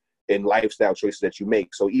 drinks, and lifestyle choices that you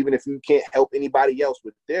make. So even if you can't help anybody else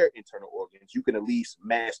with their internal organs, you can at least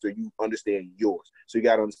you understand yours. So you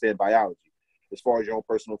got to understand biology. As far as your own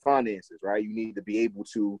personal finances, right? You need to be able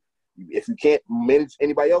to, if you can't manage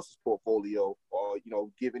anybody else's portfolio or,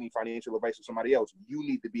 give any financial advice to somebody else, you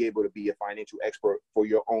need to be able to be a financial expert for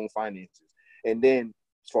your own finances. And then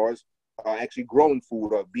as far as actually growing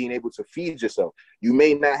food or being able to feed yourself, you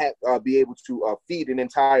may not be able to feed an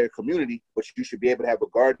entire community, but you should be able to have a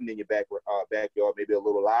garden in your backyard, maybe a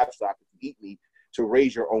little livestock if you eat meat, to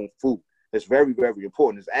raise your own food. It's very, very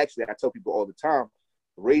important. It's actually, I tell people all the time,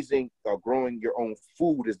 raising or growing your own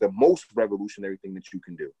food is the most revolutionary thing that you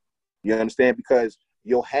can do. You understand? Because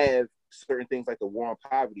you'll have certain things like the war on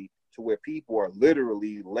poverty, to where people are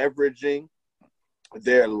literally leveraging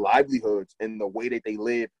their livelihoods and the way that they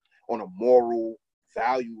live on a moral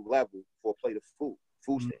value level for a plate of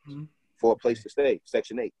food stamps, for a place to stay,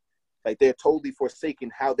 Section 8. Like, they're totally forsaking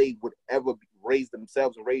how they would ever raise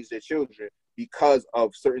themselves and raise their children because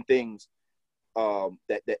of certain things,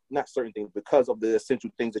 not certain things, because of the essential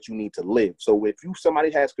things that you need to live. So if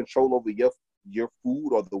somebody has control over your food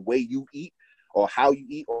or the way you eat or how you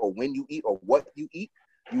eat or when you eat or what you eat,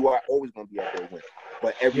 you are always going to be out there winning.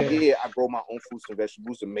 But every year I grow my own fruits and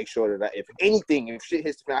vegetables to make sure that if shit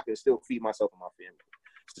hits me, I can still feed myself and my family.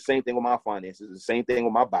 It's the same thing with my finances. It's the same thing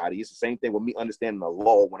with my body. It's the same thing with me understanding the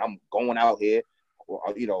law when I'm going out here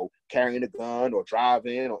or, carrying a gun or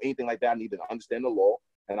driving or anything like that. I need to understand the law.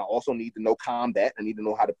 And I also need to know combat. I need to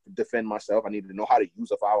know how to defend myself. I need to know how to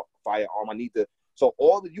use a firearm. So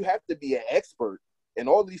you have to be an expert. And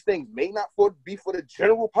all of these things may not be for the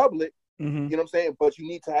general public, you know what I'm saying? But you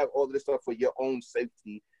need to have all of this stuff for your own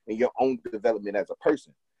safety and your own development as a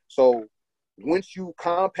person. So once you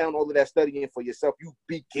compound all of that studying for yourself, you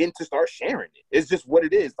begin to start sharing it. It's just what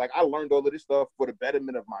it is. Like, I learned all of this stuff for the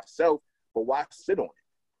betterment of myself, but why sit on it?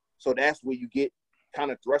 So that's where you get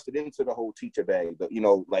kind of thrusted into the whole teacher bag.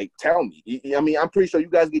 Like, tell me. I mean, I'm pretty sure you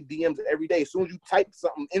guys get DMs every day. As soon as you type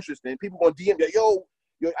something interesting, people going to DM you, yo,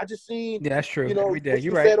 I just seen, that's true. Every day. What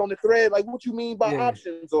you said on the thread, like, what you mean by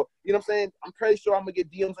options? Or, you know what I'm saying? I'm pretty sure I'm going to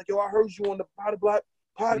get DMs like, yo, I heard you on the Body Block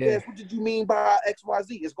podcast. What did you mean by XYZ?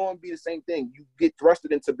 It's going to be the same thing. You get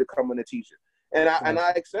thrusted into becoming a teacher. And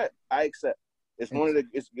I accept. It's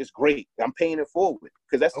it's great. I'm paying it forward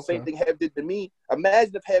because that's the same thing Hev did to me.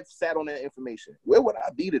 Imagine if Hev sat on that information. Where would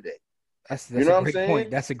I be today? That's a great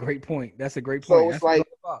point. That's a great point. So it's like,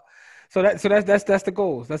 so that's the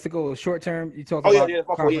goals. That's the goal. Short term, you talk about.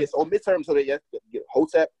 So midterm, so that you have to get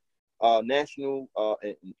HOTEP, national,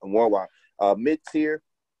 and worldwide. Mid-tier,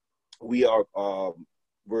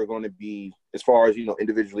 we're going to be, as far as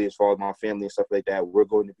individually, as far as my family and stuff like that, we're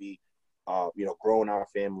going to be, growing our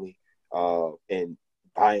family, and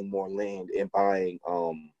buying more land and buying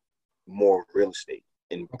more real estate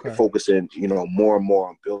and focusing, more and more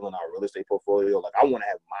on building our real estate portfolio. Like, I want to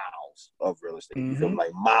have miles of real estate. You feel me?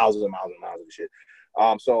 Like, miles and miles and miles of shit.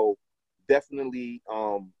 So definitely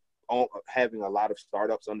having a lot of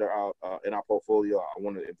startups in our portfolio. I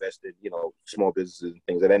want to invest in, small businesses and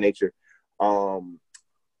things of that nature.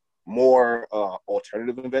 More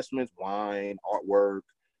alternative investments, wine, artwork,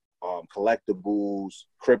 collectibles,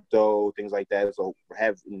 crypto, things like that. So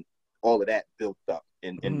having all of that built up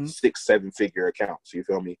in 6-7 figure accounts. You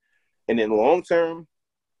feel me? And then long term,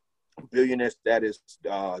 billionaire status,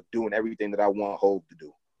 doing everything that I want Hope to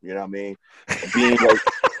do. You know what I mean? Being like,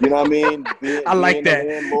 you know what I mean? I like that.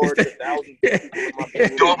 Landlord to thousands of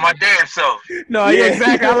people do it my damn self. No,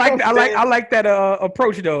 exactly. I like that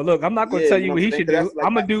approach though. Look, I'm not gonna tell you what he should do.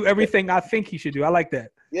 I'm gonna do everything I think he should do. I like that.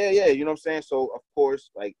 Yeah. You know what I'm saying? So of course,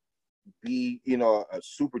 like, be a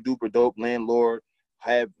super duper dope landlord.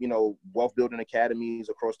 Have wealth building academies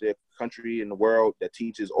across the country and the world that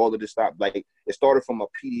teaches all of this stuff. Like, it started from a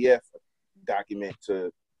PDF document to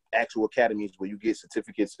actual academies where you get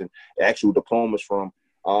certificates and actual diplomas from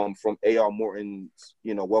A.R. Morton's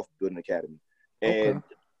wealth building academy, and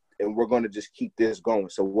we're going to just keep this going.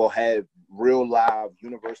 So we'll have real live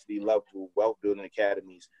university level wealth building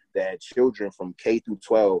academies that children from K through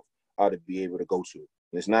 12 are to be able to go to.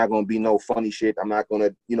 It's not going to be no funny shit. I'm not going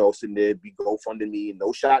to, sit there be GoFunding me.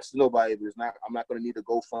 No shots to nobody. But I'm not going to need to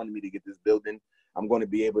GoFund me to get this building. I'm going to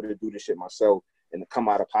be able to do this shit myself and come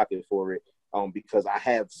out of pocket for it. Because I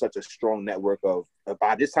have such a strong network of,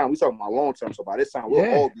 by this time, we're talking about long term. So by this time,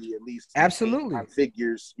 we'll all be at least absolutely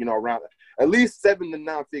figures, around at least 7 to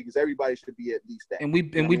 9 figures. Everybody should be at least that. And we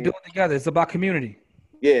build together. It's about community.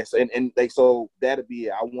 Yes, and so that'll be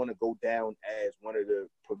it. I want to go down as one of the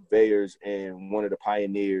purveyors and one of the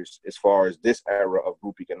pioneers as far as this era of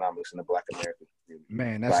group economics in the Black American community.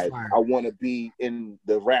 Man, that's fire. I want to be in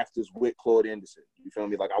the rafters with Claude Anderson. You feel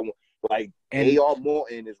me? Like, I want, like, A.R.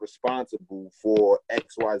 Morton is responsible for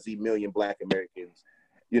XYZ million Black Americans.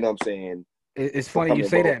 You know what I'm saying? It's funny you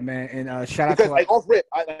say that, man. And shout out to like off rip,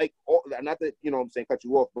 not that cut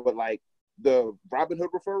you off, but like the Robin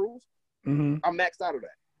Hood referrals. I'm maxed out of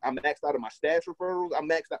that. I'm maxed out of my stash referrals. I'm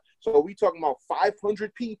maxed out. So we talking about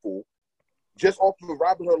 500 people just off of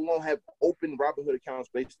Robinhood alone have open Robinhood accounts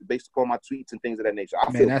based upon my tweets and things of that nature.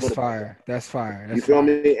 That's fire. That's fire. You feel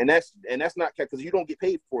me? And that's not because you don't get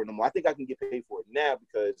paid for it no more. I think I can get paid for it now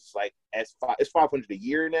because it's like it's 500 a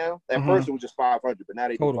year now. At first it was just 500, but now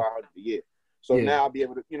they do 500 a year. So now I'll be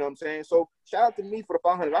able to, you know what I'm saying? So shout out to me for the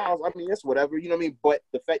 $500. I mean, it's whatever, you know what I mean? But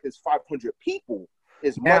the fact is 500 people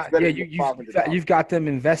is much better than you've got them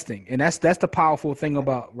investing, and that's the powerful thing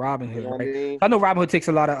about Robinhood, you know right? I mean? I know Robinhood takes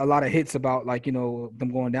a lot of hits about like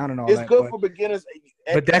them going down and all that. It's good for beginners,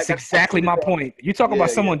 but that's exactly my point. You talk about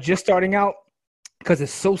someone just starting out because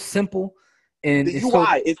it's so simple. And the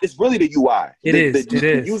UI, it's really the UI. It is.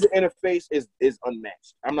 The user interface is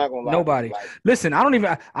unmatched. I'm not gonna lie. Nobody. Listen,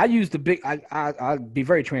 I use the big. I'll be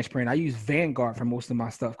very transparent. I use Vanguard for most of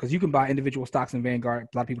my stuff because you can buy individual stocks in Vanguard.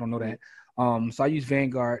 A lot of people don't know that. So I use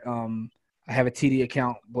Vanguard. I have a TD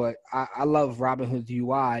account, but I love Robinhood's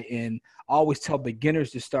UI, and I always tell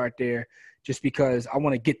beginners to start there just because I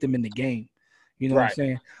want to get them in the game. You know what I'm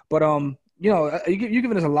saying? But you're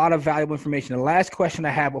giving us a lot of valuable information. The last question I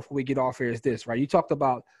have before we get off here is this, right? You talked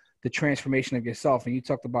about the transformation of yourself, and you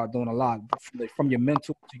talked about doing a lot from your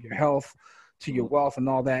mental to your health to your wealth and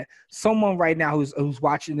all that. Someone right now who's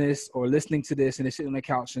watching this or listening to this and they're sitting on the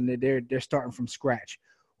couch and they're starting from scratch.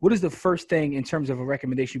 What is the first thing in terms of a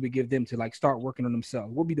recommendation you would give them to like start working on themselves?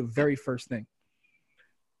 What would be the very first thing?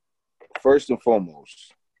 First and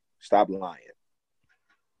foremost, stop lying.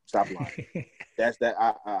 Stop lying.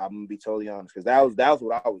 I'm gonna be totally honest because that was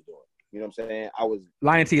what I was doing. You know what I'm saying? I was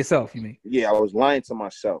lying to yourself. You mean? Yeah, I was lying to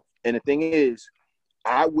myself. And the thing is,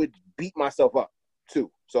 I would beat myself up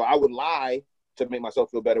too. So I would lie to make myself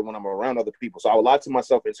feel better when I'm around other people. So I would lie to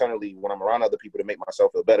myself internally when I'm around other people to make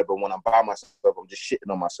myself feel better. But when I'm by myself, I'm just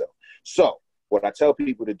shitting on myself. So what I tell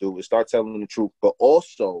people to do is start telling the truth, but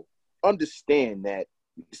also understand that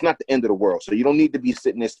it's not the end of the world. So you don't need to be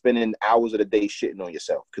sitting there spending hours of the day shitting on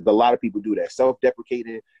yourself because a lot of people do that,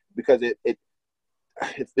 self-deprecating, because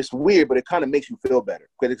it's weird, but it kind of makes you feel better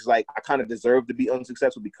because it's like I kind of deserve to be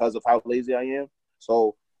unsuccessful because of how lazy I am.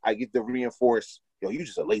 So I get to reinforce, you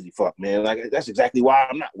just a lazy fuck, man. Like that's exactly why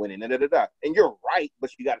I'm not winning. Da, da, da, da. And you're right,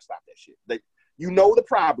 but you got to stop that shit. Like the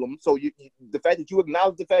problem. So the fact that you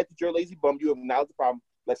acknowledge the fact that you're a lazy bum, you acknowledge the problem.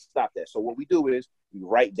 Let's stop that. So what we do is we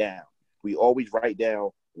write down. We always write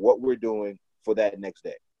down what we're doing for that next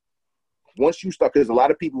day. Once you start, because a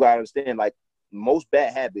lot of people gotta understand, like most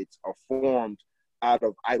bad habits are formed out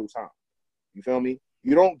of idle time. You feel me?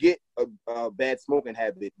 You don't get a bad smoking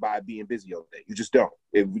habit by being busy all day. You just don't.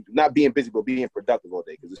 Not being busy, but being productive all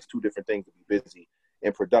day, because it's two different things to be busy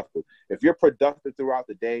and productive. If you're productive throughout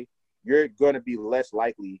the day, you're going to be less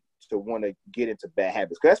likely to want to get into bad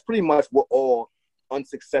habits. Because that's pretty much what all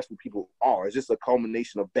unsuccessful people are. It's just a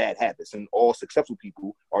culmination of bad habits, and all successful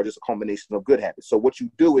people are just a combination of good habits. So what you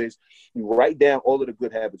do is you write down all of the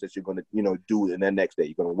good habits that you're going to, do in that next day.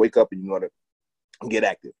 You're going to wake up and you're going to get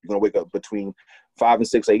active. You're going to wake up between 5 and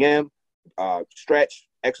 6 a.m., stretch,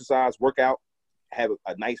 exercise, workout, have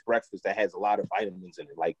a nice breakfast that has a lot of vitamins in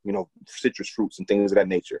it, like, citrus fruits and things of that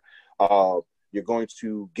nature. You're going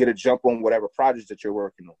to get a jump on whatever projects that you're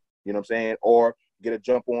working on, you know what I'm saying? Or get a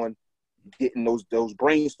jump on getting those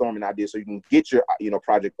brainstorming ideas so you can get your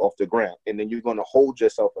project off the ground, and then you're going to hold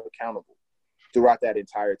yourself accountable throughout that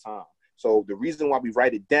entire time. So the reason why we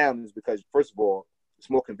write it down is because, first of all,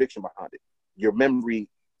 there's more conviction behind it. Your memory,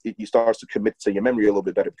 you start to commit to your memory a little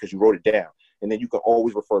bit better because you wrote it down, and then you can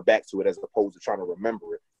always refer back to it as opposed to trying to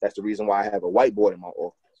remember it. That's the reason why I have a whiteboard in my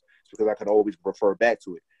office. It's because I can always refer back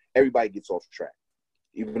to it. Everybody gets off track.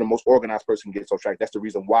 Even the most organized person gets off track. That's the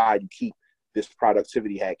reason why you keep this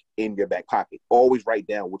productivity hack in your back pocket. Always write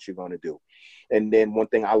down what you're going to do. And then one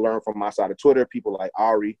thing I learned from my side of Twitter, people like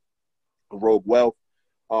Ari, Rogue Wealth,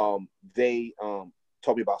 they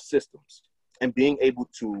taught me about systems and being able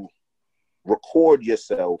to record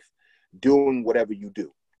yourself doing whatever you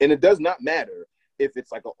do. And it does not matter if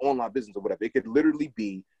it's like an online business or whatever. It could literally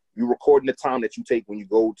be you recording the time that you take when you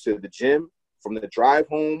go to the gym, from the drive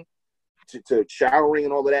home to showering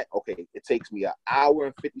and all of that. Okay, it takes me an hour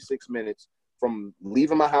and 56 minutes from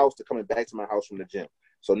leaving my house to coming back to my house from the gym.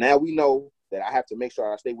 So now we know that I have to make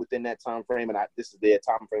sure I stay within that time frame, and this is the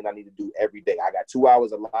time frame I need to do every day. I got 2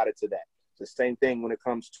 hours allotted to that. It's the same thing when it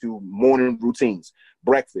comes to morning routines,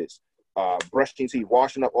 breakfast, brushing teeth,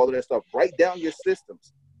 washing up, all of that stuff. Write down your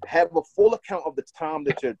systems. Have a full account of the time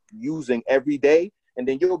that you're using every day, and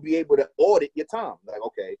then you'll be able to audit your time. Like,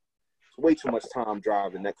 okay, it's way too much time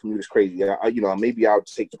driving. That commute is crazy. Maybe I'll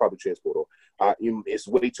take public transport, or it's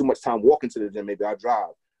way too much time walking to the gym. Maybe I'll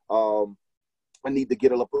drive. I need to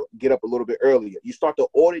get up a little bit earlier. You start to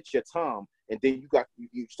audit your time, and then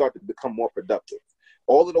you start to become more productive.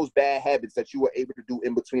 All of those bad habits that you were able to do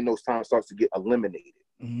in between those times starts to get eliminated.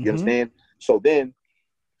 Mm-hmm. You understand? So then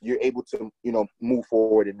you're able to, move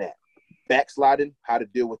forward in that. Backsliding, how to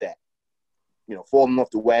deal with that. Falling off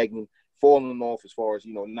the wagon, falling off as far as,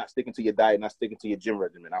 not sticking to your diet, not sticking to your gym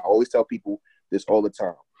regimen. I always tell people this all the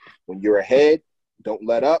time. When you're ahead, don't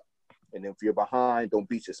let up. And if you're behind, don't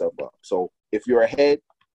beat yourself up. So If you're ahead,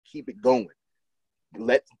 keep it going.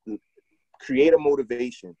 Create a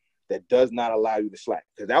motivation that does not allow you to slack.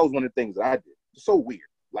 Because that was one of the things that I did. It's so weird.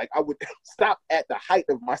 Like, I would stop at the height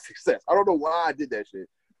of my success. I don't know why I did that shit.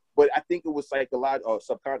 But I think it was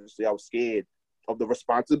subconsciously, I was scared of the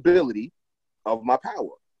responsibility of my power.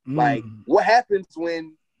 Like, what happens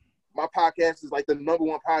when my podcast is like the number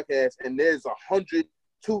one podcast and there's 100,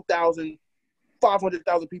 2,000,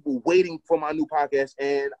 500,000 people waiting for my new podcast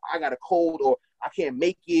and I got a cold or I can't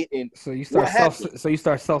make it? And so you start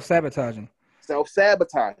self-sabotaging.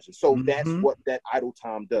 Self-sabotaging. So that's what that idle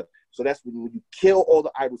time does. So that's when you kill all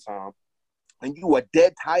the idle time and you are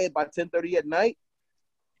dead tired by 10:30 at night.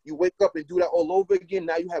 You wake up and do that all over again.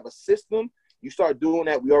 Now you have a system. You start doing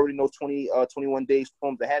that. We already know 21 days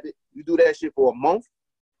forms the habit. You do that shit for a month,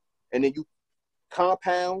 and then you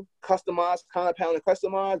compound, customize.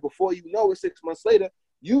 Before you know it, 6 months later,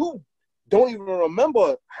 you don't even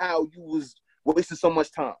remember how you was wasting so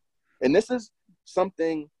much time. And this is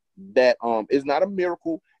something that is not a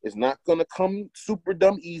miracle. It's not gonna come super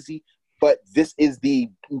dumb easy. But this is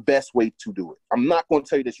the best way to do it. I'm not going to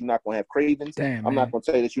tell you that you're not going to have cravings. I'm not going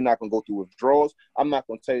to tell you that you're not going to go through withdrawals. I'm not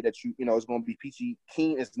going to tell you that it's going to be peachy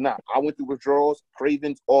keen. It's not. I went through withdrawals,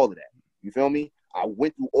 cravings, all of that. You feel me? I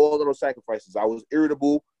went through all of those sacrifices. I was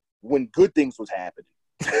irritable when good things was happening.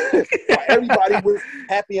 While everybody was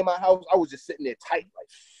happy in my house, I was just sitting there tight.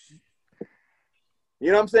 Like,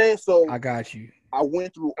 you know what I'm saying? So I got you. I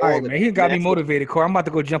went through all right, man. He got me motivated, Corey. I'm about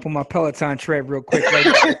to go jump on my Peloton tread real quick.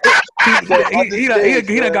 Right? he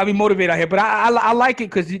done got me motivated out here, but I like it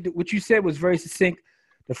because what you said was very succinct.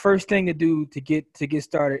 The first thing to do to get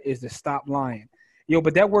started is to stop lying.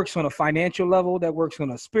 But that works on a financial level, that works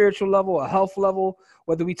on a spiritual level, a health level.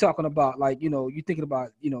 Whether we talking about you thinking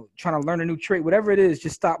about trying to learn a new trade, whatever it is,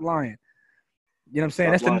 just stop lying. You know what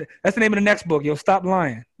I'm saying? That's the name of the next book. Stop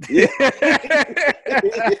lying. Yeah.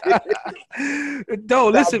 Doe,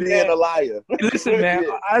 listen, being a liar. Listen, man.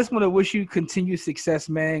 Yeah. I just want to wish you continued success,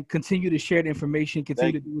 man. Continue to share the information.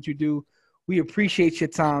 Continue to do what you do. We appreciate your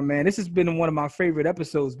time, man. This has been one of my favorite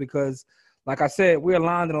episodes because, like I said, we're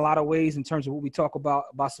aligned in a lot of ways in terms of what we talk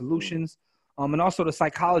about solutions, and also the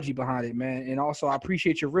psychology behind it, man. And also, I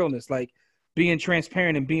appreciate your realness, like being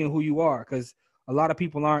transparent and being who you are, because a lot of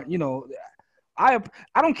people aren't, I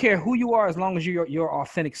don't care who you are as long as you're your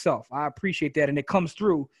authentic self. I appreciate that. And it comes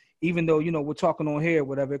through, even though, we're talking on here,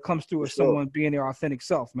 whatever, it comes through as someone being their authentic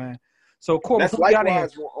self, man. So, Corey, that's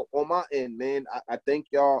likewise on my end, man. I thank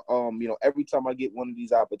y'all. Every time I get one of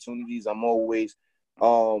these opportunities, I'm always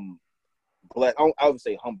glad. I would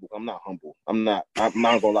say humble. I'm not humble. I'm not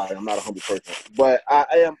gonna lie. I'm not a humble person, but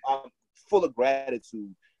I'm full of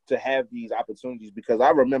gratitude to have these opportunities because I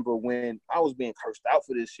remember when I was being cursed out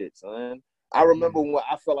for this shit, son. I remember when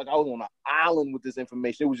I felt like I was on an island with this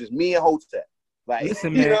information. It was just me and Hotep. Like,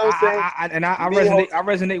 listen, man, I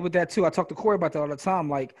resonate with that too. I talk to Corey about that all the time.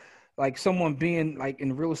 Like someone being like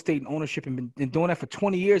in real estate and ownership and been doing that for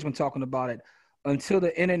 20 years when talking about it until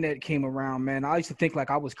the internet came around, man. I used to think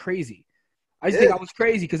like I was crazy. I used to think I was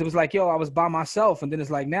crazy because it was like, I was by myself. And then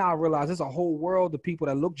it's like, now I realize there's a whole world of people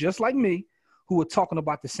that look just like me who are talking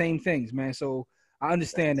about the same things, man. So I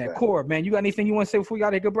understand that. Corey, man, you got anything you want to say before we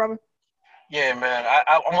got here, good brother? Yeah, man.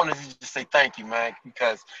 I wanted to just say thank you, man,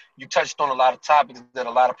 because you touched on a lot of topics that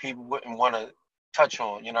a lot of people wouldn't want to touch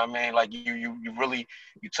on. You know what I mean? Like you really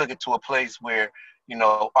took it to a place where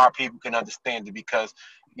our people can understand it because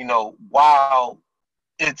while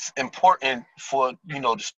it's important for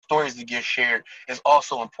the stories to get shared, it's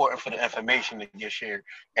also important for the information to get shared.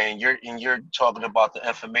 And you're talking about the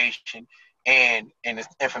information and it's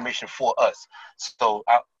information for us. So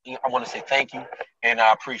I want to say thank you and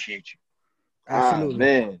I appreciate you. Absolutely.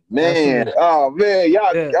 Man. Absolutely. Oh man,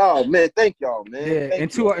 y'all. Yeah. Oh man, thank y'all, man. Yeah, and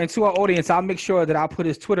to our audience, I'll make sure that I put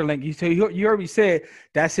his Twitter link. You already said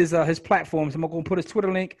that's his platform. So I'm gonna put his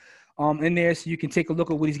Twitter link in there so you can take a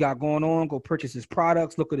look at what he's got going on. Go purchase his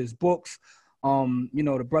products. Look at his books.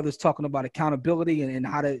 The brother's talking about accountability and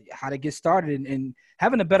how to get started and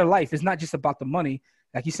having a better life. It's not just about the money.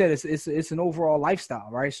 Like you said, it's an overall lifestyle,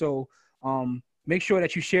 right? So make sure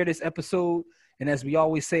that you share this episode. And as we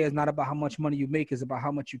always say, it's not about how much money you make, it's about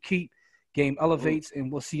how much you keep. Game elevates,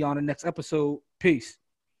 and we'll see you on the next episode. Peace.